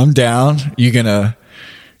 I'm down. You gonna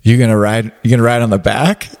ride on the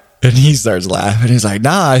back?" And he starts laughing. He's like,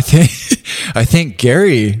 "Nah, I think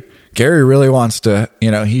Gary really wants to,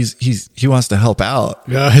 he wants to help out."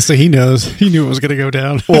 Yeah, so he knows. He knew it was going to go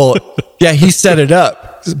down. Well, yeah, he set it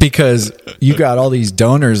up because you got all these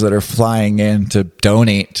donors that are flying in to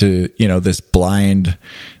donate to,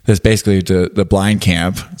 this basically to the blind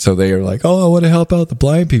camp. So they are like, "Oh, I want to help out the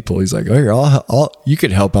blind people." He's like, "Oh, you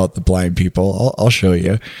could help out the blind people. I'll show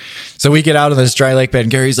you." So we get out of this dry lake bed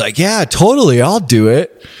and Gary's like, "Yeah, totally. I'll do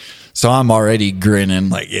it." So I'm already grinning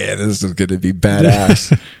like, "Yeah, this is going to be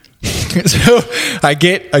badass." So I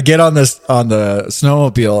get on the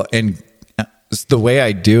snowmobile, and the way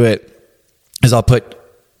I do it is I'll put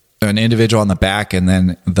an individual on the back, and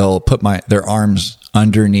then they'll put their arms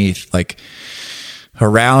underneath, like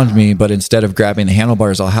around me, but instead of grabbing the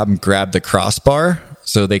handlebars, I'll have them grab the crossbar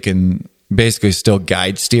so they can basically still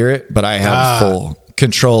guide steer it, but I have full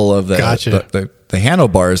control of the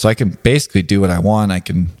handlebars, so I can basically do what I want. I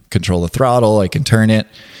can control the throttle, I can turn it,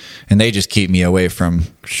 and they just keep me away from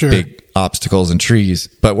big obstacles and trees.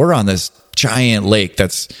 But we're on this giant lake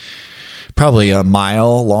that's probably a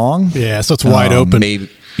mile long. Yeah, so it's wide open.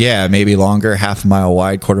 Maybe longer, half a mile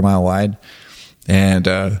wide, quarter mile wide.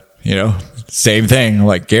 And, same thing. I'm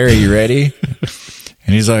like, "Gary, you ready?"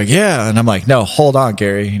 And he's like, "Yeah." And I'm like, "No, hold on,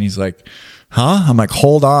 Gary." And he's like, "Huh?" I'm like,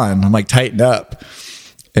 "Hold on." I'm like, "Tighten up."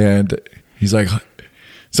 And he's like,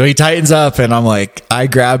 so he tightens up, and I'm like, I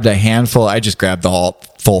grabbed a handful. I just grabbed the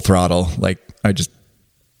full throttle. Like I just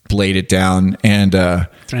laid it down. And,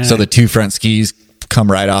 so the two front skis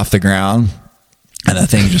come right off the ground, and the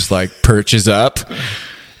thing just like perches up.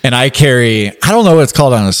 And I don't know what it's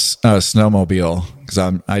called on a snowmobile, because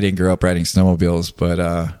I didn't grow up riding snowmobiles, but,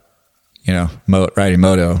 riding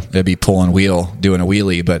moto, it'd be pulling wheel, doing a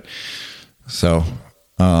wheelie. But so,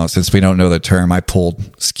 since we don't know the term, I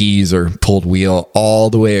pulled skis or pulled wheel all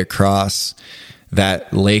the way across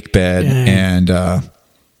that lake bed. Dang. And,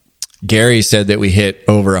 Gary said that we hit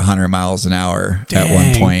over 100 miles an hour at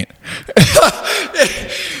one point.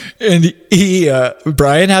 And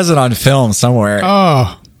Brian has it on film somewhere.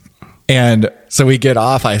 Oh. And so we get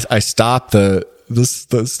off. I stop the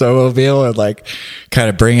snowmobile and like kind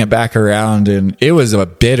of bring it back around. And it was a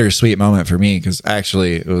bittersweet moment for me, because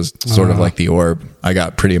actually it was sort of like the orb. I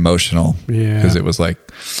got pretty emotional because it was like,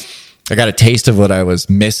 I got a taste of what I was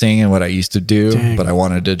missing and what I used to do. Dang. But I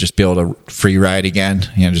wanted to just be able to free ride again,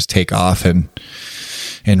 just take off and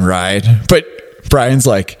ride. But Brian's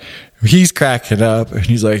like, he's cracking up, and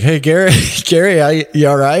he's like, "Hey, Gary, you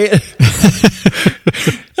all right?"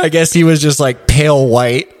 I guess he was just like pale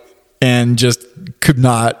white and just could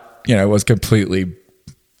not, was completely,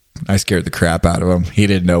 I scared the crap out of him. He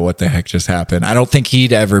didn't know what the heck just happened. I don't think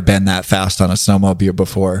he'd ever been that fast on a snowmobile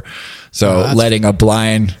before. So letting a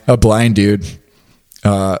blind dude,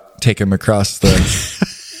 take him across the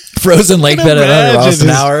frozen lake bed at 100 miles an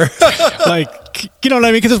hour. Like, you know what I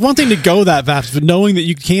mean? Because it's one thing to go that fast, but knowing that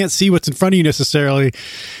you can't see what's in front of you necessarily,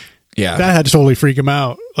 that had to totally freak him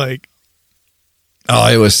out. Like,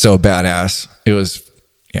 oh, it was so badass. It was,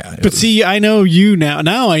 But see, I know you now.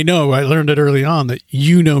 Now I know. I learned it early on that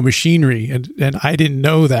machinery, and I didn't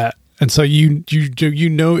know that. And so you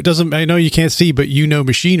it doesn't. I know you can't see, but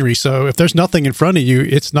machinery. So if there's nothing in front of you,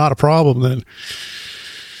 it's not a problem then.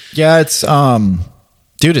 Yeah, it's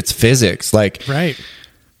dude, it's physics. Like, right.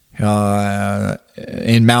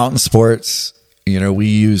 In mountain sports, we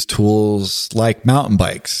use tools like mountain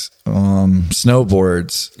bikes,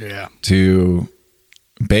 snowboards, to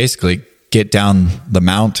basically get down the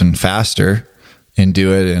mountain faster and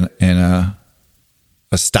do it in a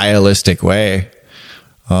stylistic way.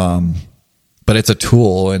 But it's a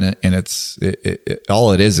tool, and it's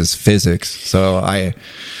all it is physics. So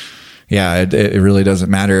yeah, it really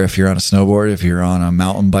doesn't matter if you're on a snowboard, if you're on a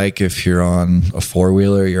mountain bike, if you're on a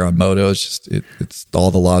four-wheeler, you're on moto. It's just it's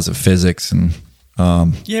all the laws of physics. And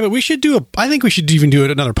yeah, but I think we should even do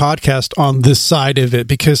another podcast on this side of it,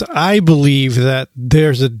 because I believe that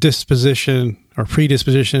there's a disposition or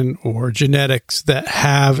predisposition or genetics that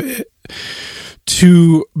have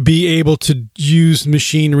to be able to use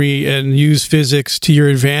machinery and use physics to your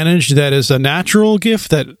advantage. That is a natural gift,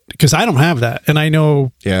 that because I don't have that, and I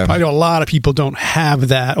know a lot of people don't have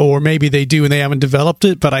that, or maybe they do and they haven't developed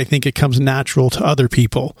it, but I think it comes natural to other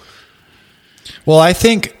people. Well, I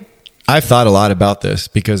think I've thought a lot about this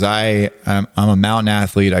because I'm a mountain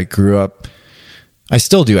athlete. I grew up, I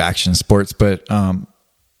still do action sports, but I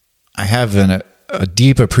have a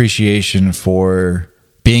deep appreciation for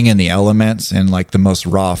being in the elements in like the most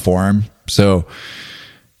raw form. So,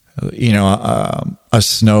 you know, a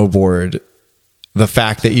snowboard, the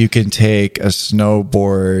fact that you can take a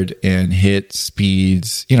snowboard and hit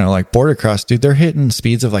speeds, you know, like border cross, dude, they're hitting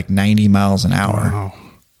speeds of like 90 miles an hour. Wow.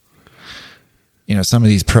 You know, some of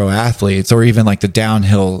these pro athletes, or even like the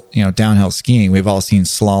downhill skiing, we've all seen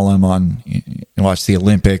slalom on, you watch the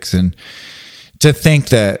Olympics, and to think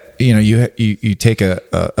that, you know, you take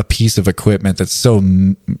a piece of equipment that's so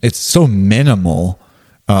minimal,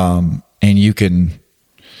 and you can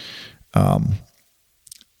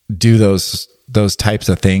do those types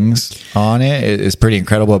of things on it is pretty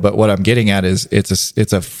incredible. But what I'm getting at is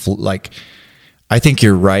like, I think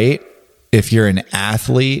you're right. If you're an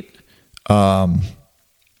athlete,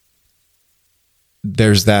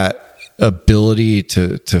 there's that ability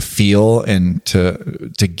to feel and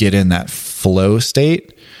to get in that flow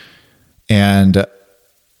state. And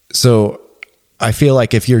so I feel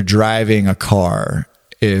like if you're driving a car,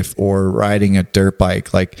 or riding a dirt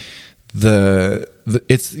bike, like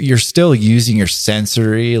you're still using your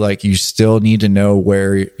sensory, like you still need to know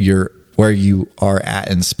where you are at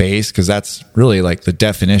in space, because that's really like the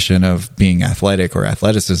definition of being athletic, or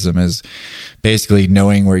athleticism is basically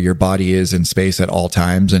knowing where your body is in space at all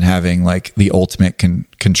times and having like the ultimate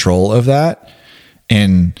control of that.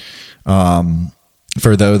 And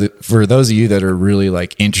for those of you that are really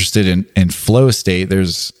like interested in flow state,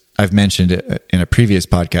 I've mentioned it in a previous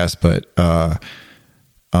podcast, but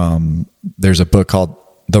there's a book called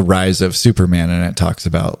The Rise of Superman, and it talks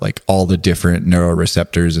about like all the different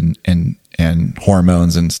neuroreceptors and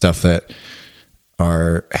hormones and stuff that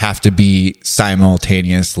have to be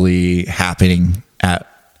simultaneously happening at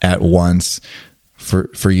once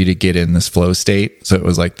for you to get in this flow state. So it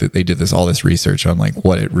was like they did all this research on like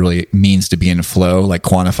what it really means to be in flow, like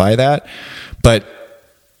quantify that. But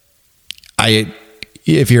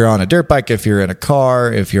if you're on a dirt bike, if you're in a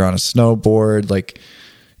car, if you're on a snowboard, like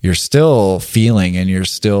you're still feeling and you're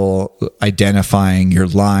still identifying your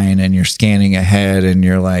line and you're scanning ahead, and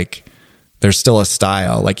you're like, there's still a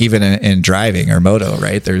style, like even in driving or moto,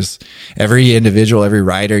 right? There's every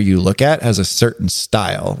rider you look at has a certain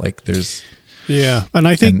style. Like there's, yeah. And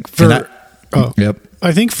I think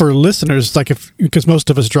I think for listeners, like because most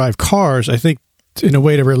of us drive cars, I think in a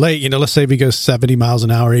way to relate, you know, let's say we go 70 miles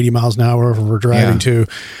an hour, 80 miles an hour, wherever we're driving to,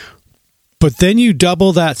 but then you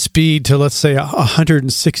double that speed to, let's say,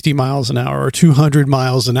 160 miles an hour or 200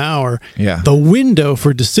 miles an hour. Yeah. The window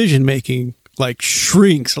for decision making like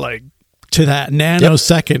shrinks like to that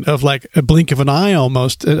nanosecond of like a blink of an eye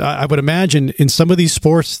almost. I would imagine in some of these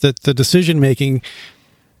sports that the decision making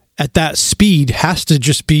at that speed has to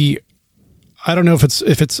just be, I don't know if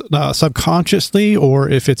it's subconsciously or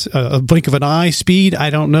if it's a blink of an eye speed.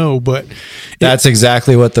 I don't know, but that's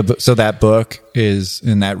exactly what so that book is,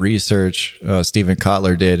 in that research Stephen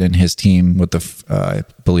Kotler did and his team with I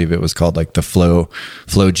believe it was called like the Flow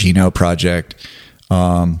Geno Project.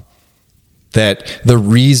 That the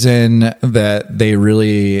reason that they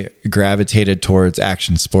really gravitated towards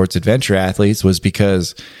action sports adventure athletes was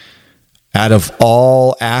because out of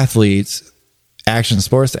all athletes, action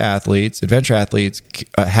sports athletes, adventure athletes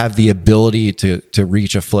have the ability to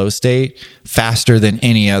reach a flow state faster than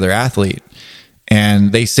any other athlete.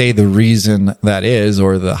 And they say the reason that is,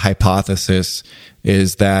 or the hypothesis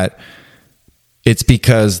is that it's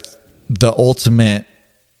because the ultimate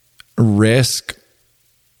risk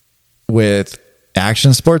with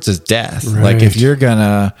action sports is death. Right. Like if you're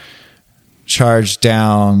gonna charge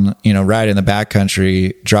down, you know, ride in the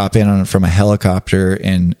backcountry, drop in from a helicopter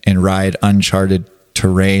and ride uncharted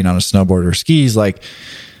terrain on a snowboard or skis, like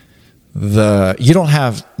you don't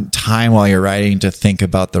have time while you're riding to think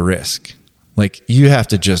about the risk. Like you have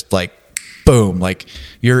to just like, boom, like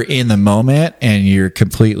you're in the moment and you're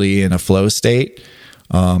completely in a flow state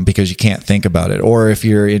because you can't think about it. Or if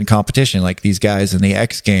you're in competition, like these guys in the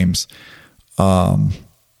X Games,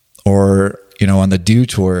 or, you know, on the Dew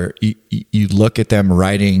Tour, you look at them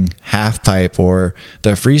riding half pipe or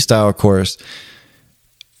the freestyle course,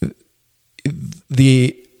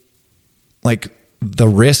 the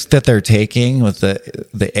risk that they're taking with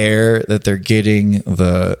the air that they're getting,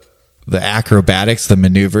 the acrobatics, the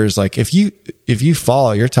maneuvers, like if you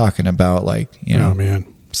fall, you're talking about like, you know, man,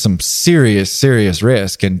 some serious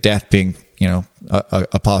risk, and death being, you know,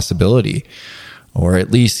 a possibility, or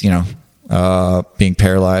at least, you know, being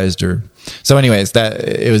paralyzed. Or so anyways, that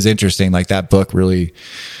it was interesting. Like that book really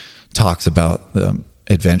talks about the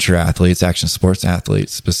adventure athletes, action sports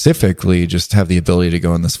athletes specifically, just have the ability to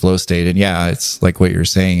go in this flow state. And yeah, it's like what you're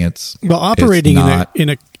saying. It's operating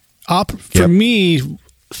it's for me,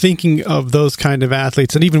 thinking of those kind of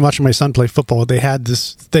athletes, and even watching my son play football, they had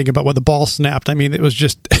this thing about when the ball snapped. I mean, it was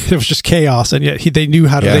just chaos, and yet they knew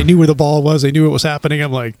they knew where the ball was, they knew what was happening.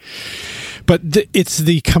 I'm like, but it's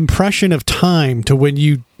the compression of time to when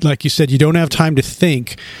you, like you said, you don't have time to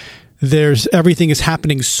think. Everything is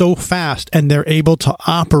happening so fast, and they're able to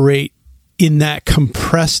operate in that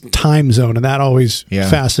compressed time zone, and that always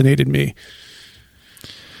fascinated me.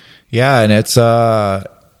 Yeah, and it's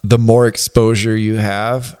the more exposure you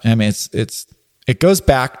have, I mean, it goes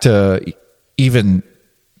back to even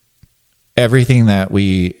everything that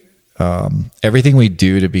everything we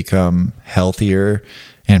do to become healthier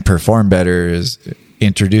and perform better is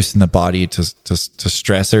introducing the body to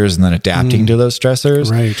stressors and then adapting to those stressors.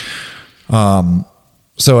 Right.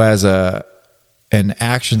 So as an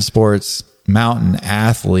action sports mountain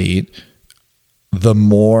athlete, the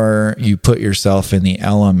more you put yourself in the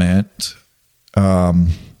element,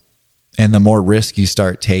 and the more risk you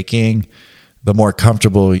start taking, the more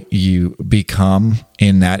comfortable you become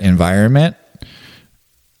in that environment.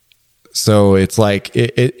 So it's like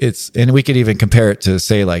it's, and we could even compare it to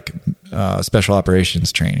say like special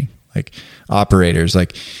operations training, like operators.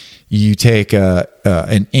 Like you take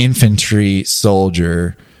an infantry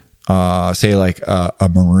soldier, say like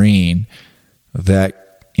a Marine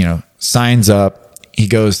that, you know, signs up, he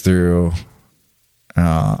goes through,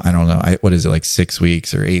 I don't know, what is it, like 6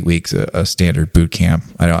 weeks or 8 weeks, a standard boot camp.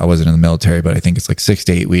 I wasn't in the military, but I think it's like 6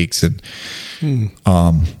 to 8 weeks. And,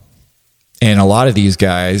 and a lot of these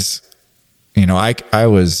guys, you know, I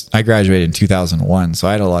graduated in 2001. So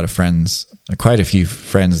I had a lot of friends, quite a few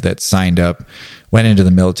friends that signed up, went into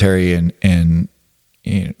the military, and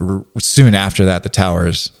you know, soon after that, the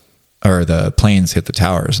towers, or the planes hit the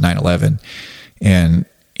towers, 9/11. And,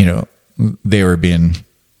 you know, they were being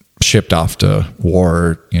shipped off to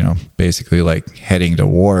war, you know, basically like heading to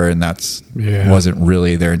war. And wasn't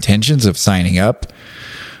really their intentions of signing up.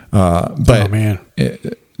 But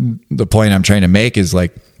the point I'm trying to make is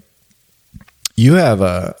like, you have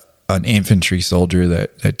an infantry soldier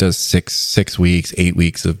that does 6 weeks, 8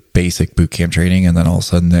 weeks of basic boot camp training. And then all of a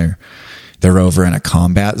sudden they're over in a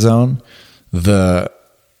combat zone. The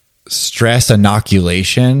stress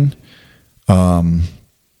inoculation,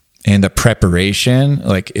 and the preparation,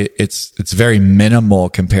 like it's very minimal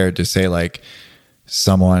compared to say like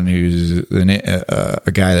someone who's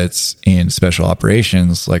a guy that's in special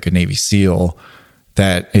operations, like a Navy SEAL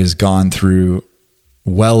that has gone through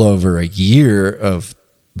well over a year of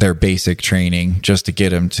their basic training just to get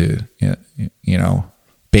them to, you know,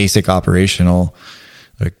 basic operational,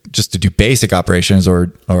 like just to do basic operations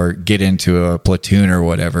or get into a platoon or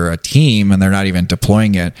whatever, a team, and they're not even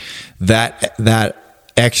deploying it. That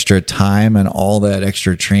extra time and all that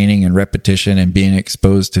extra training and repetition and being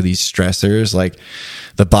exposed to these stressors, like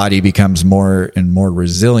the body becomes more and more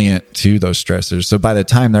resilient to those stressors. So by the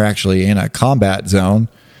time they're actually in a combat zone,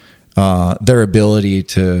 their ability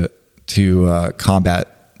to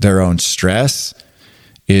combat their own stress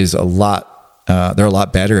is a lot, they're a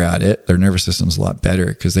lot better at it. Their nervous system's a lot better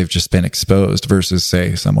because they've just been exposed versus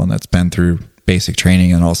say someone that's been through basic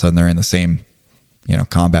training and all of a sudden they're in the same, you know,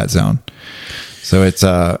 combat zone. So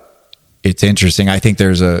it's interesting. I think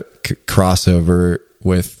there's a crossover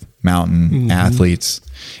with mountain athletes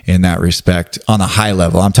in that respect on a high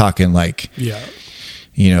level. I'm talking like,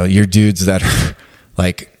 you know, your dudes that are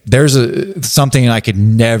like, there's something I could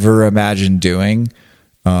never imagine doing.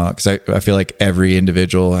 Cause I feel like every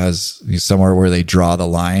individual has somewhere where they draw the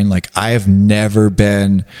line. Like I have never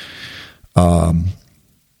been,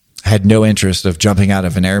 had no interest of jumping out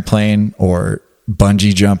of an airplane or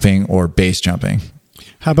bungee jumping or base jumping.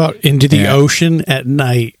 How about into the ocean at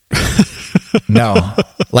night? No,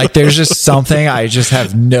 like there's just something I just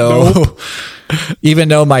have even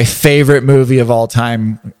though my favorite movie of all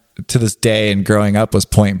time to this day and growing up was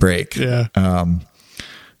Point Break. Yeah.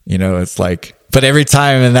 You know, it's like, but every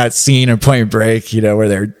time in that scene of Point Break, you know, where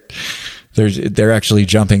they're they're actually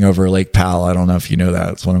jumping over Lake Powell. I don't know if you know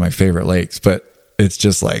that. It's one of my favorite lakes, but it's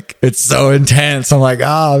just like, it's so intense. I'm like,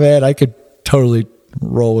 oh man, I could totally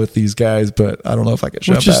roll with these guys, but I don't know if I could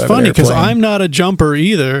jump. Which is out funny of because I'm not a jumper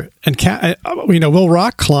either, and we'll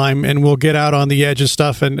rock climb and we'll get out on the edge and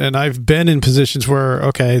stuff, and I've been in positions where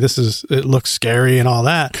it looks scary and all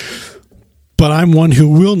that, but I'm one who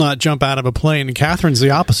will not jump out of a plane. And Catherine's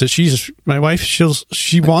the opposite. My wife.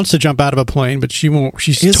 She wants to jump out of a plane, but she won't.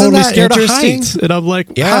 She's totally scared of heights. And I'm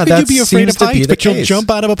like, how could you be afraid of heights, but you'll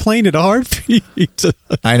jump out of a plane at a heartbeat?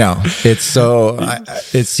 I know. It's so.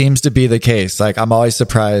 It seems to be the case. Like, I'm always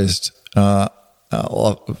surprised.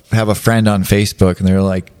 I'll have a friend on Facebook, and they're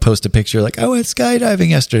like, post a picture like, I went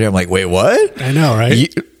skydiving yesterday. I'm like, wait, what? I know,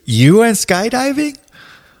 right? You went skydiving?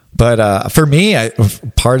 But for me,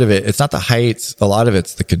 part of it's not the heights. A lot of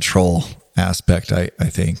it's the control aspect. I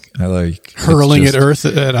think I like hurling at Earth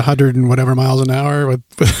at 100 and whatever miles an hour. With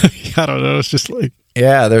I don't know. It's just like,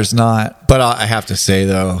 yeah, there's not. But I have to say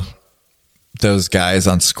though, those guys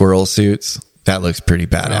on squirrel suits, that looks pretty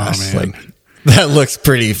badass. Like, that looks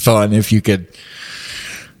pretty fun. If you could,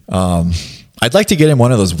 I'd like to get in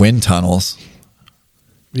one of those wind tunnels.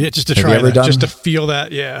 Yeah, just to try that, just to feel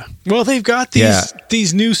that. Yeah. Well, they've got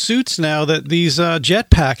these new suits now, these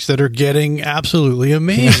jetpacks that are getting absolutely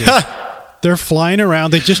amazing. They're flying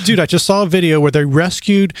around. I just saw a video where they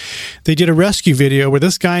did a rescue video where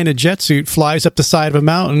this guy in a jet suit flies up the side of a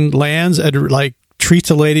mountain, lands, and like treats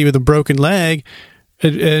a lady with a broken leg,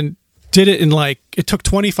 and did it in it took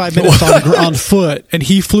 25 minutes on foot, and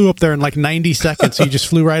he flew up there in like 90 seconds. He just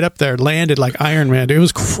flew right up there, landed like Iron Man. It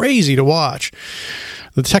was crazy to watch.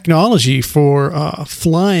 The technology for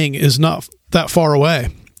flying is not that far away,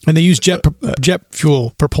 and they use jet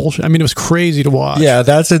fuel propulsion. I mean, it was crazy to watch. Yeah,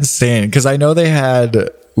 that's insane. Because I know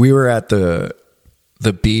we were at the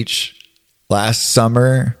beach last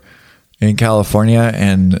summer in California,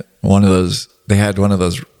 and they had one of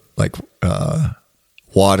those like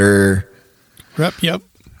water. Yep.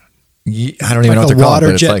 I don't even know what they're called.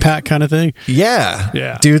 Water jetpack kind of thing.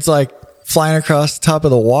 Yeah. Dude's like flying across the top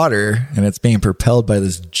of the water, and it's being propelled by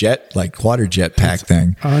this water jetpack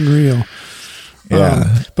thing. Unreal.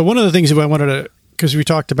 Yeah. But one of the things that I wanted to, because we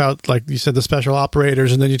talked about, like you said, the special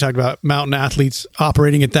operators, and then you talked about mountain athletes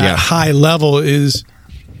operating at that high level is,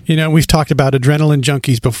 we've talked about adrenaline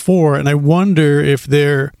junkies before, and I wonder if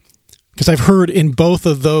because I've heard in both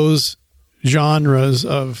of those genres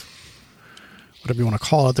of whatever you want to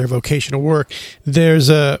call it, their vocational work, there's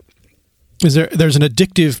an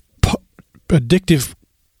addictive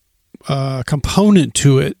component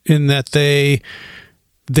to it, in that they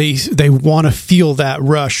want to feel that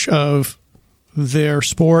rush of their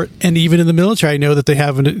sport. And even in the military, I know that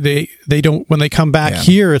they don't, when they come back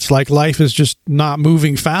here, it's like life is just not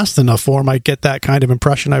moving fast enough for them. I get that kind of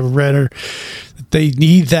impression. I've read, or they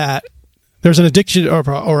need that. There's an addiction or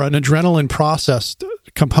an adrenaline process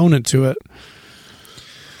component to it.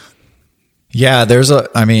 Yeah, there's a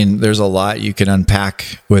lot you can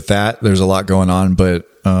unpack with that. There's a lot going on, but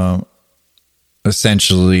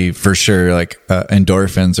essentially, for sure, like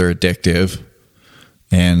endorphins are addictive,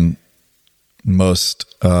 and most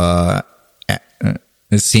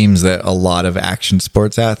it seems that a lot of action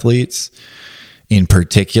sports athletes, in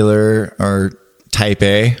particular, are type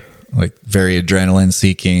A, like very adrenaline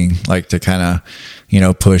seeking, like to kind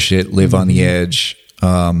of push it, live on the edge.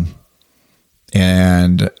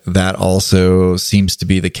 And that also seems to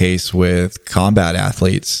be the case with combat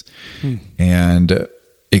athletes, and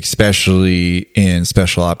especially in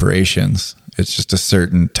special operations. It's just a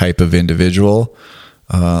certain type of individual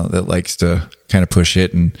that likes to kind of push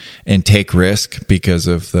it and take risk because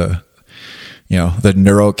of the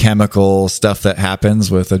neurochemical stuff that happens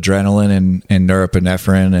with adrenaline and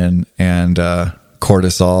norepinephrine and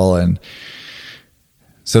cortisol. And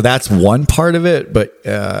so that's one part of it. But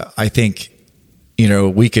I think,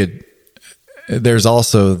 there's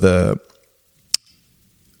also the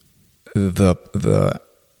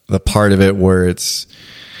part of it where it's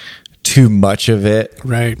too much of it.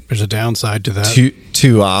 Right. There's a downside to that.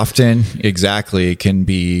 Too often, exactly, can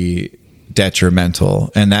be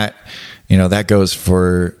detrimental. And that, that goes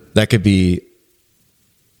for, that could be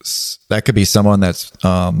someone that's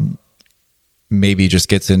maybe just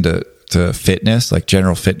gets into fitness, like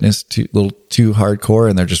general fitness, a little too hardcore,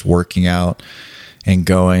 and they're just working out and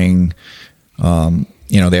going,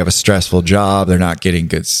 they have a stressful job, they're not getting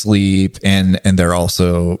good sleep, and they're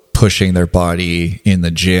also pushing their body in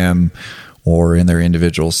the gym or in their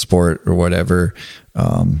individual sport or whatever.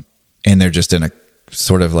 And they're just in a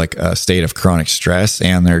sort of like a state of chronic stress,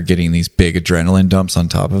 and they're getting these big adrenaline dumps on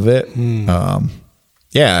top of it.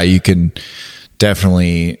 You can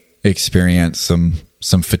definitely experience some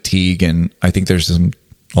fatigue, and I think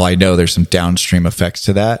I know there's some downstream effects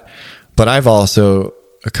to that. But I've also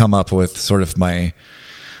come up with sort of my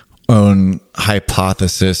own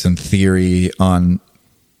hypothesis and theory on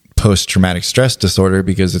post-traumatic stress disorder,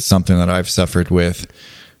 because it's something that I've suffered with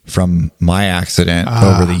from my accident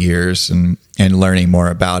over the years, and learning more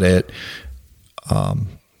about it,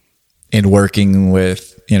 and working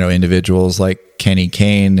with, individuals like Kenny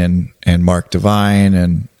Kane and Mark Divine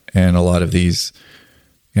and a lot of these,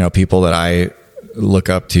 people that I look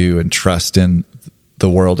up to and trust in the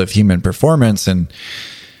world of human performance, and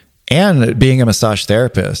being a massage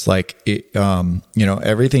therapist,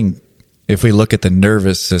 everything. If we look at the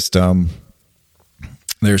nervous system,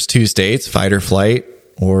 there's two states: fight or flight,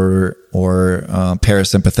 or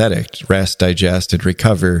parasympathetic, rest, digest, and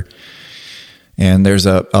recover. And there's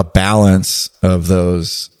a balance of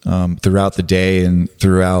those throughout the day and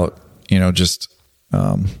throughout,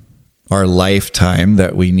 our lifetime,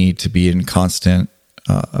 that we need to be in constant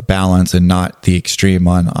balance and not the extreme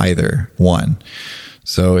on either one.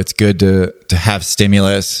 So it's good to have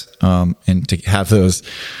stimulus and to have those,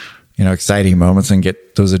 exciting moments and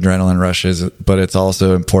get those adrenaline rushes, but it's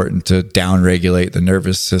also important to downregulate the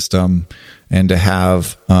nervous system and to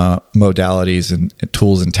have modalities and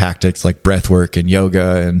tools and tactics like breath work and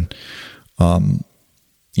yoga and,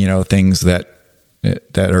 things that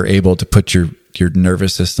are able to put your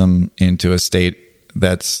nervous system into a state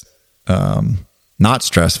that's not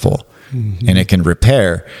stressful, and it can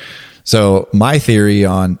repair. So my theory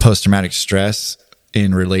on post-traumatic stress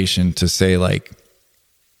in relation to, say,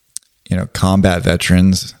 combat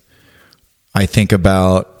veterans, I think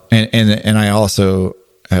about, and I also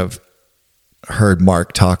have heard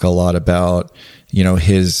Mark talk a lot about,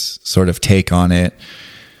 his sort of take on it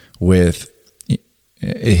with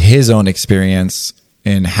his own experience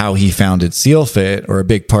and how he founded SEALFIT, or a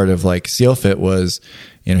big part of SEALFIT was,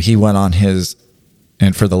 he went on his,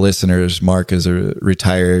 and for the listeners, Mark is a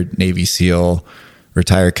retired Navy SEAL,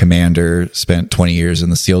 retired commander, spent 20 years in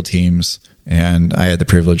the SEAL teams. And I had the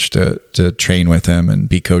privilege to train with him and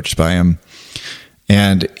be coached by him.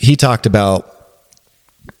 And he talked about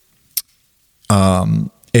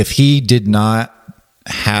if he did not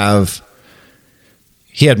have,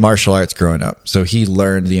 he had martial arts growing up. So he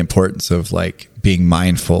learned the importance of being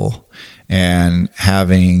mindful and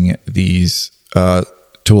having these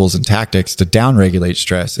tools and tactics to downregulate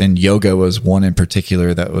stress. And yoga was one in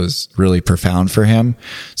particular that was really profound for him.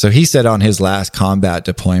 So he said on his last combat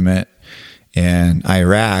deployment in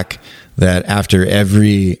Iraq that after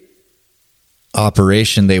every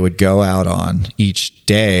operation they would go out on each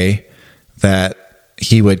day, that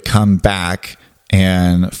he would come back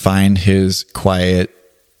and find his quiet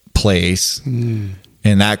place. And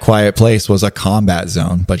that quiet place was a combat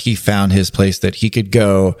zone, but he found his place that he could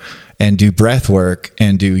go and do breath work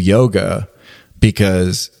and do yoga,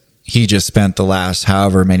 because he just spent the last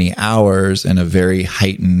however many hours in a very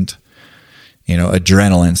heightened,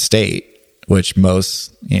 adrenaline state, which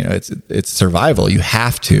most, it's survival. You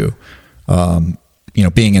have to,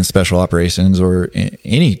 being in special operations or in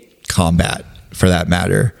any combat for that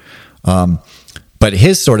matter. But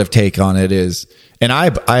his sort of take on it is, and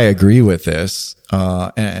I agree with this.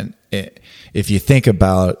 If you think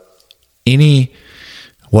about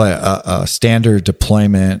a standard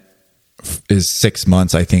deployment is 6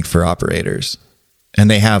 months, I think, for operators, and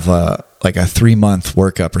they have a 3-month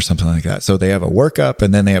workup or something like that. So they have a workup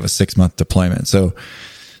and then they have a 6-month deployment. So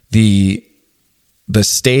the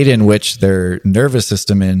state in which their nervous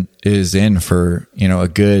system is in for, a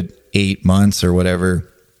good 8 months or whatever,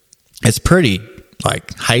 it's pretty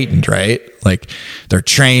heightened, right? They're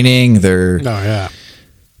training, they're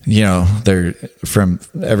from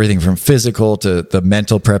everything from physical to the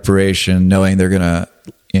mental preparation, knowing they're going to,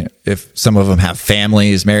 if some of them have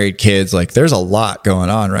families, married kids, there's a lot going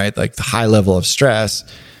on, right? The high level of stress.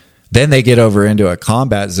 Then they get over into a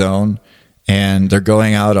combat zone and they're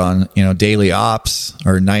going out on, daily ops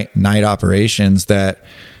or night operations they're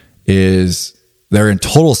in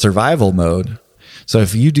total survival mode. So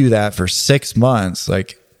if you do that for 6 months,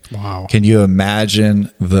 wow, can you imagine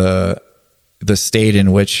the state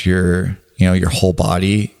in which your whole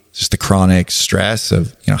body, just the chronic stress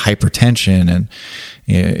of, hypertension, and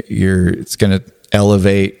it's going to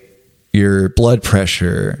elevate your blood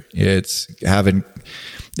pressure. It's going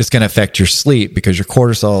to affect your sleep because your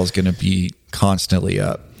cortisol is going to be constantly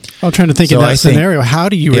up. I'm trying to think in that scenario, how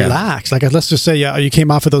do you relax? Let's just say, you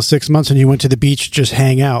came off of those 6 months and you went to the beach to just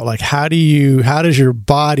hang out. How does your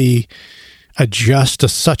body adjust to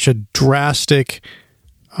such a drastic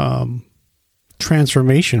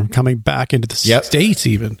transformation, coming back into the States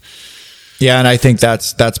even? Yeah, and I think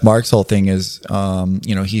that's Mark's whole thing is,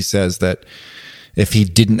 he says that if he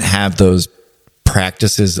didn't have those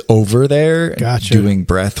practices over there, doing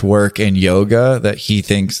breath work and yoga, that he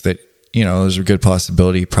thinks that, there's a good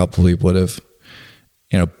possibility he probably would have,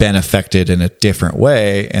 been affected in a different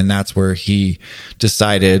way. And that's where he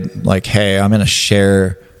decided, like, hey, I'm going to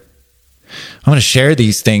share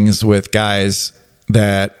these things with guys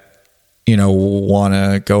that, want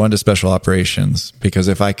to go into special operations, because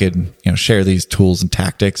if I could, share these tools and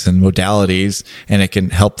tactics and modalities, and it can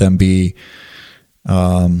help them be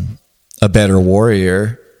a better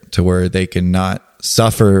warrior to where they can not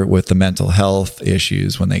suffer with the mental health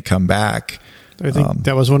issues when they come back. I think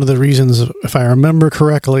that was one of the reasons, if I remember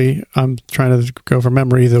correctly, I'm trying to go from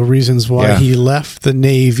memory, the reasons why he left the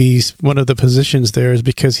Navy, one of the positions there is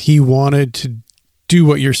because he wanted to do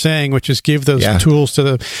what you're saying, which is give those tools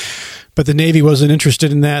to but the Navy wasn't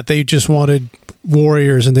interested in that. They just wanted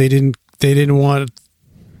warriors, and they didn't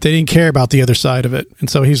care about the other side of it. And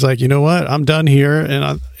so he's like, you know what, I'm done here.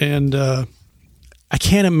 And I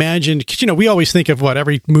can't imagine, because, we always think of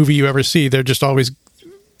every movie you ever see, they're just always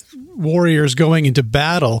warriors going into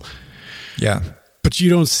battle. Yeah. But you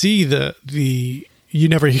don't see you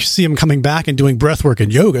never see them coming back and doing breath work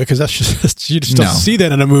and yoga, because that's just, you just don't see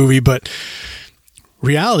that in a movie. But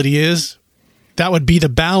reality is, that would be the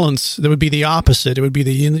balance. That would be the opposite. It would be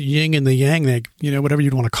the yin and the yang, whatever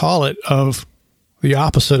you'd want to call it, of the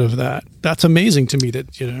opposite of that. That's amazing to me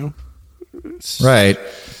that, right.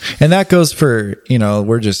 And that goes for,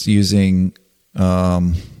 we're just using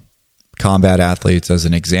combat athletes as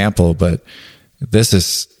an example, but this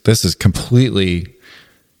is completely,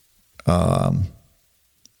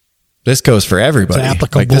 this goes for everybody. It's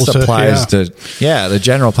applicable. Like this applies to the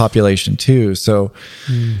general population too. So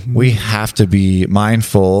we have to be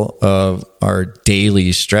mindful of our daily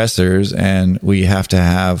stressors, and we have to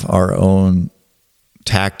have our own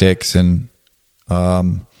tactics and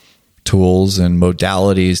tools and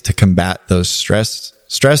modalities to combat those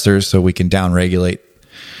stressors, so we can downregulate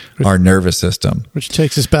our nervous system. Which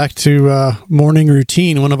takes us back to morning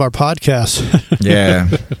routine, one of our podcasts. Yeah.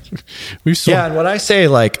 And when I say,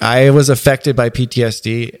 like, I was affected by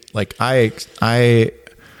PTSD, like I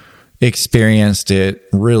experienced it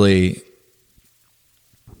really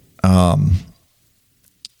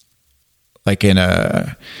like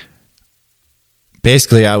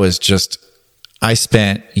basically I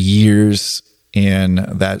spent years in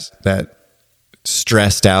that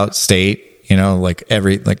stressed out state,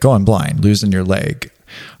 like going blind, losing your leg,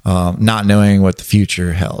 not knowing what the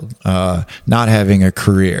future held, not having a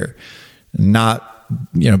career, not,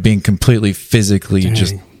 being completely physically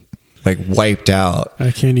just like wiped out.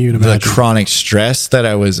 I can't even imagine the chronic stress that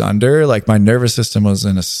I was under. Like my nervous system was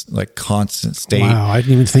in a constant state. Wow. I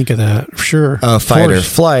didn't even think of that. Sure. Fight or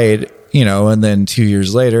flight, and then 2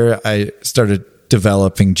 years later, I started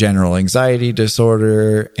developing general anxiety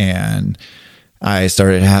disorder, and I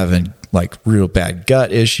started having like real bad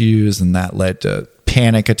gut issues, and that led to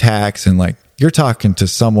panic attacks. And like, you're talking about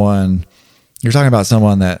someone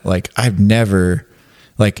that, like, I've never,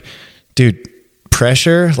 like, dude,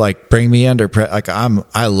 pressure, like, bring me under like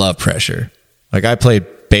I love pressure. Like, I played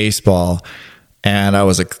baseball and I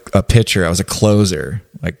was a pitcher. I was a closer.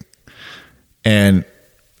 Like, and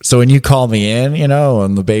so when you call me in,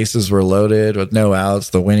 and the bases were loaded with no outs,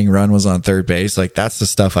 the winning run was on third base. Like, that's the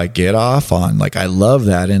stuff I get off on. Like, I love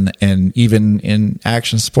that. And even in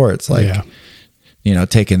action sports, like,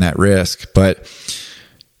 taking that risk. But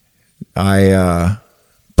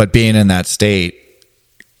but being in that state,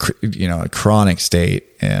 a chronic state,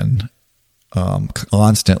 and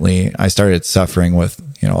constantly, I started suffering with,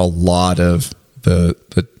 a lot of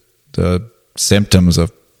the symptoms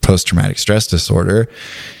of post-traumatic stress disorder.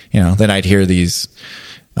 Then I'd hear these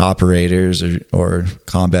operators or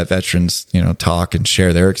combat veterans, talk and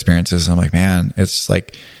share their experiences. I'm like, man, it's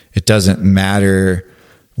like, it doesn't matter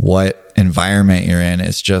what environment you're in.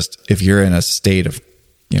 It's just, if you're in a state of,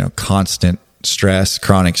 constant stress,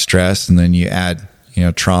 chronic stress, and then you add,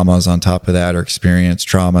 traumas on top of that, or experience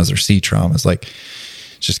traumas or see traumas, like,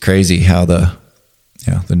 it's just crazy how the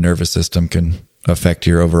nervous system can affect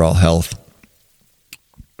your overall health.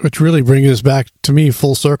 Which really brings us back to me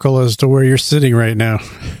full circle as to where you're sitting right now.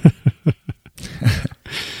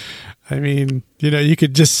 I mean, you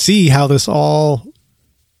could just see how this all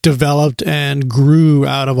developed and grew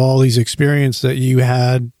out of all these experiences that you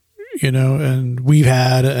had, and we've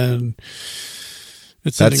had, and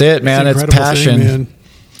that's it, man. It's passion. Thing, man.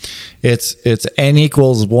 It's N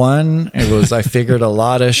equals 1. I figured a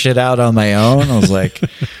lot of shit out on my own. I was like,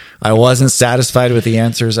 I wasn't satisfied with the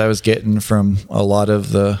answers I was getting from a lot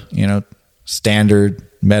of the, standard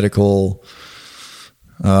medical,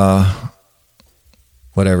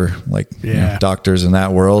 whatever, like doctors in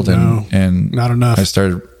that world. And not enough. I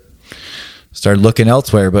started looking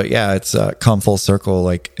elsewhere, but yeah, it's come full circle.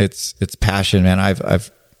 Like it's passion, man.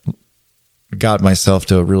 I've got myself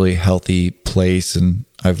to a really healthy place, and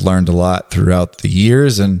I've learned a lot throughout the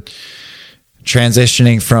years, and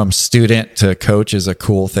transitioning from student to coach is a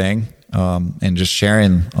cool thing. And just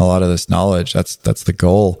sharing a lot of this knowledge. That's the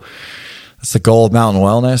goal. That's the goal of Mountain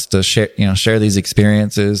Wellness, to share these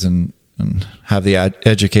experiences and have the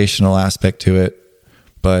educational aspect to it.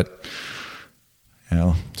 But,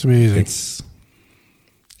 it's amazing.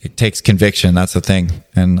 It takes conviction. That's the thing.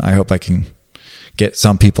 And I hope I can get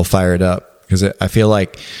some people fired up, because I feel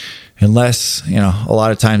like unless, a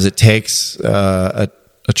lot of times it takes a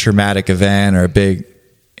traumatic event or a big,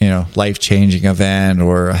 life-changing event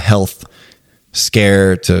or a health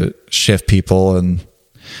scare to shift people in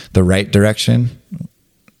the right direction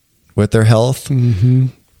with their health. Mm-hmm.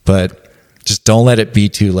 But just don't let it be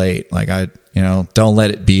too late. Like don't let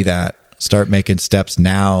it be that. Start making steps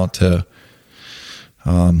now to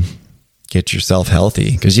get yourself healthy,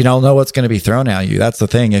 because you don't know what's going to be thrown at you. That's the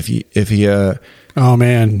thing. If you oh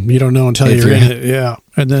man, you don't know until you're in it. Yeah.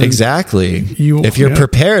 And then exactly. If you're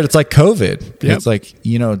prepared, it's like COVID. Yep. It's like,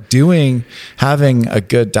 having a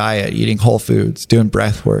good diet, eating whole foods, doing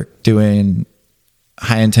breath work, doing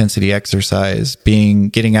high intensity exercise,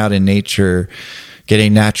 getting out in nature,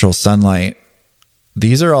 getting natural sunlight.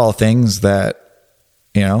 These are all things that,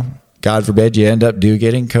 God forbid you end up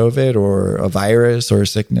getting COVID or a virus or a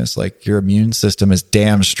sickness. Like, your immune system is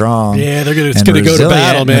damn strong. Yeah, it's going to go to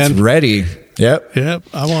battle, man. It's ready. Yep.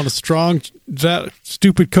 I want that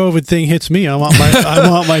stupid COVID thing hits me. I want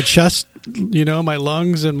my chest, my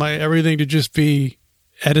lungs and my everything to just be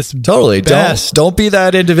at its totally best. Don't be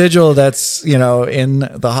that individual that's, in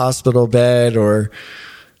the hospital bed, or,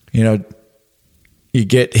 you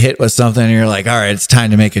get hit with something and you're like, all right, it's time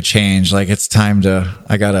to make a change. Like, it's time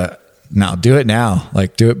to, now do it now.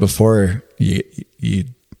 Like, do it before you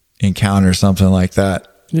encounter something like that.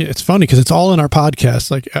 Yeah. It's funny because it's all in our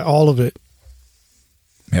podcast, like all of it.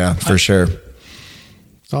 Yeah, for sure.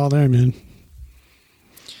 It's all there, man.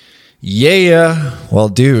 Yeah. Well,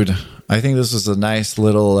 dude, I think this was a nice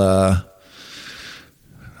little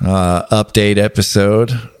update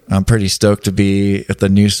episode. I'm pretty stoked to be at the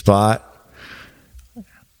new spot,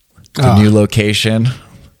 the new location.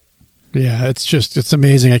 Yeah, it's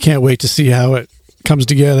amazing. I can't wait to see how it comes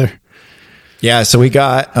together. Yeah, so we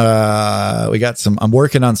got some, I'm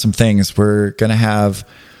working on some things. We're going to have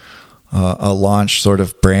a launch, sort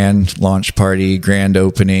of brand launch party, grand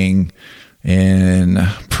opening in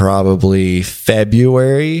probably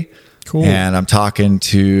February. Cool. And I'm talking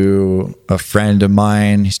to a friend of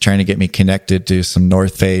mine. He's trying to get me connected to some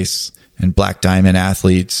North Face and Black Diamond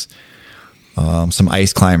athletes, some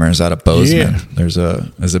ice climbers out of Bozeman. Yeah. There's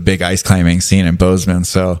a big ice climbing scene in Bozeman.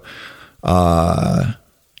 So,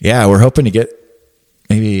 we're hoping to get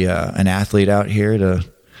maybe an athlete out here to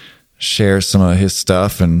share some of his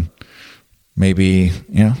stuff, and maybe,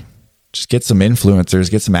 just get some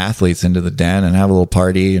influencers, get some athletes into the den and have a little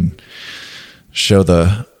party and show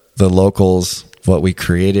the locals what we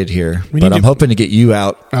created here. I'm hoping to get you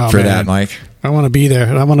out for that, Mike. I want to be there,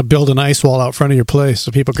 and I want to build an ice wall out front of your place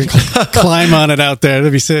so people can climb on it out there.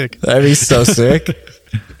 That'd be sick. That'd be so sick.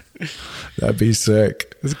 That'd be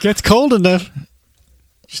sick. It gets cold enough.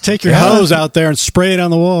 Just take your hose out there and spray it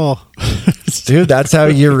on the wall. Dude, that's how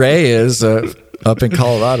Uray is up in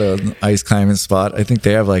Colorado, an ice climbing spot. I think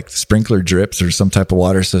they have like sprinkler drips or some type of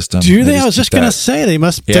water system. Do they? I was just going to say, they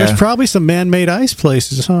must. Yeah. There's probably some man-made ice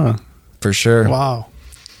places, huh? For sure. Wow.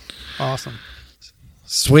 Awesome.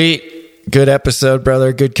 Sweet. Good episode,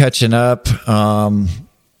 brother. Good catching up. You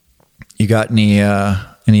got any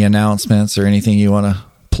announcements or anything you want to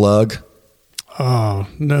plug? Oh,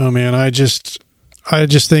 no, man. I just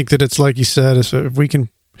think that it's like you said, if we can,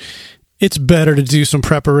 it's better to do some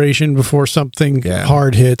preparation before something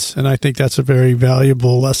hard hits. And I think that's a very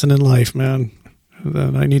valuable lesson in life, man.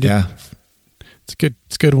 I need it. It's good.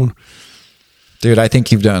 It's a good one. Dude, I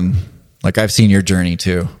think you've done, like, I've seen your journey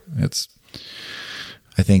too.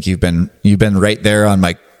 I think you've been right there on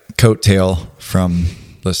my coattail from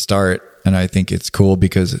the start. And I think it's cool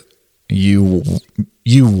because you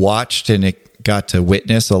watched and got to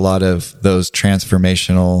witness a lot of those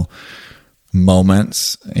transformational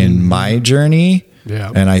moments in my journey.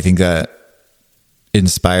 Yeah. And I think that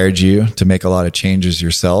inspired you to make a lot of changes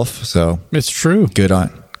yourself. So it's true. Good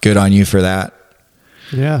on you for that.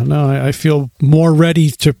 Yeah, no, I feel more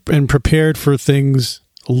ready and prepared for things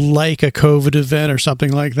like a COVID event or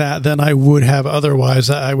something like that than I would have otherwise.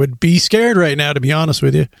 I would be scared right now, to be honest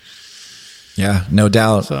with you. Yeah, no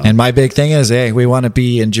doubt. So. And my big thing is, hey, we want to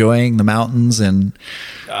be enjoying the mountains and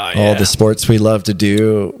all the sports we love to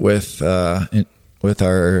do with our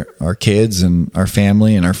kids and our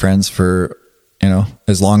family and our friends for,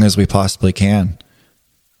 as long as we possibly can.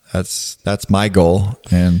 That's my goal.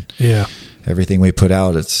 And everything we put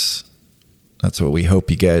out, that's what we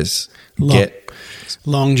hope you guys get.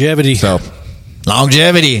 Longevity. So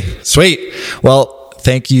longevity. Sweet. Well,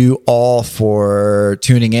 thank you all for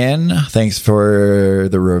tuning in. Thanks for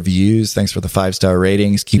the reviews. Thanks for the 5-star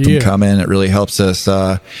ratings. Keep them coming. It really helps us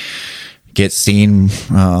get seen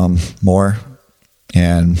more,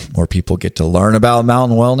 and more people get to learn about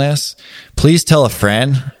mountain wellness. Please tell a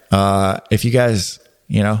friend. If you guys,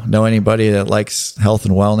 know anybody that likes health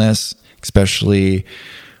and wellness, especially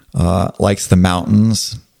likes the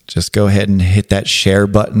mountains, just go ahead and hit that share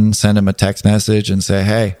button, send them a text message and say,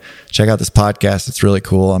 hey, check out this podcast. It's really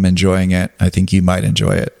cool. I'm enjoying it. I think you might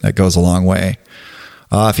enjoy it. That goes a long way.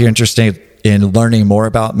 If you're interested in learning more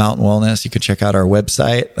about mountain wellness, you can check out our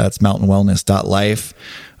website. That's mountainwellness.life.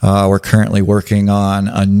 We're currently working on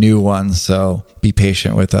a new one, so be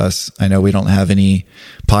patient with us. I know we don't have any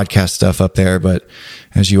podcast stuff up there, but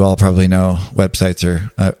as you all probably know, websites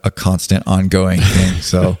are a constant ongoing thing.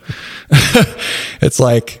 So it's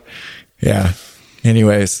like,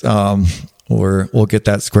 anyways, we'll get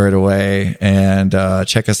that squared away, and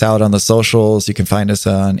check us out on the socials. You can find us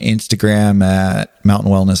on Instagram at Mountain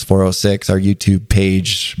Wellness 406, our YouTube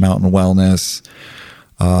page, Mountain Wellness.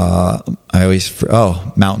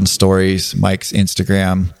 Mountain Stories, Mike's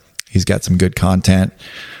Instagram. He's got some good content.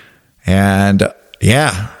 And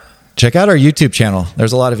check out our YouTube channel.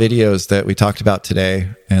 There's a lot of videos that we talked about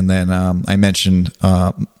today. And then I mentioned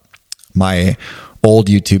my old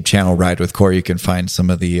YouTube channel, Ride with Corey. You can find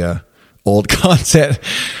some of the old content,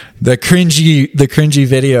 the cringy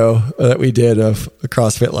video that we did of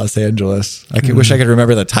CrossFit Los Angeles. I wish I could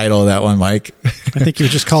remember the title of that one, Mike. I think it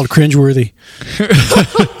was just called Cringeworthy.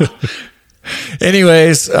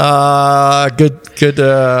 Anyways, good.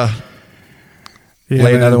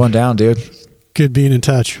 Lay another one down, dude. Good being in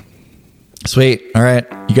touch. Sweet. All right.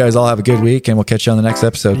 You guys all have a good week, and we'll catch you on the next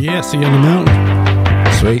episode. Yeah. See you on the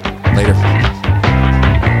mountain. Sweet. Later.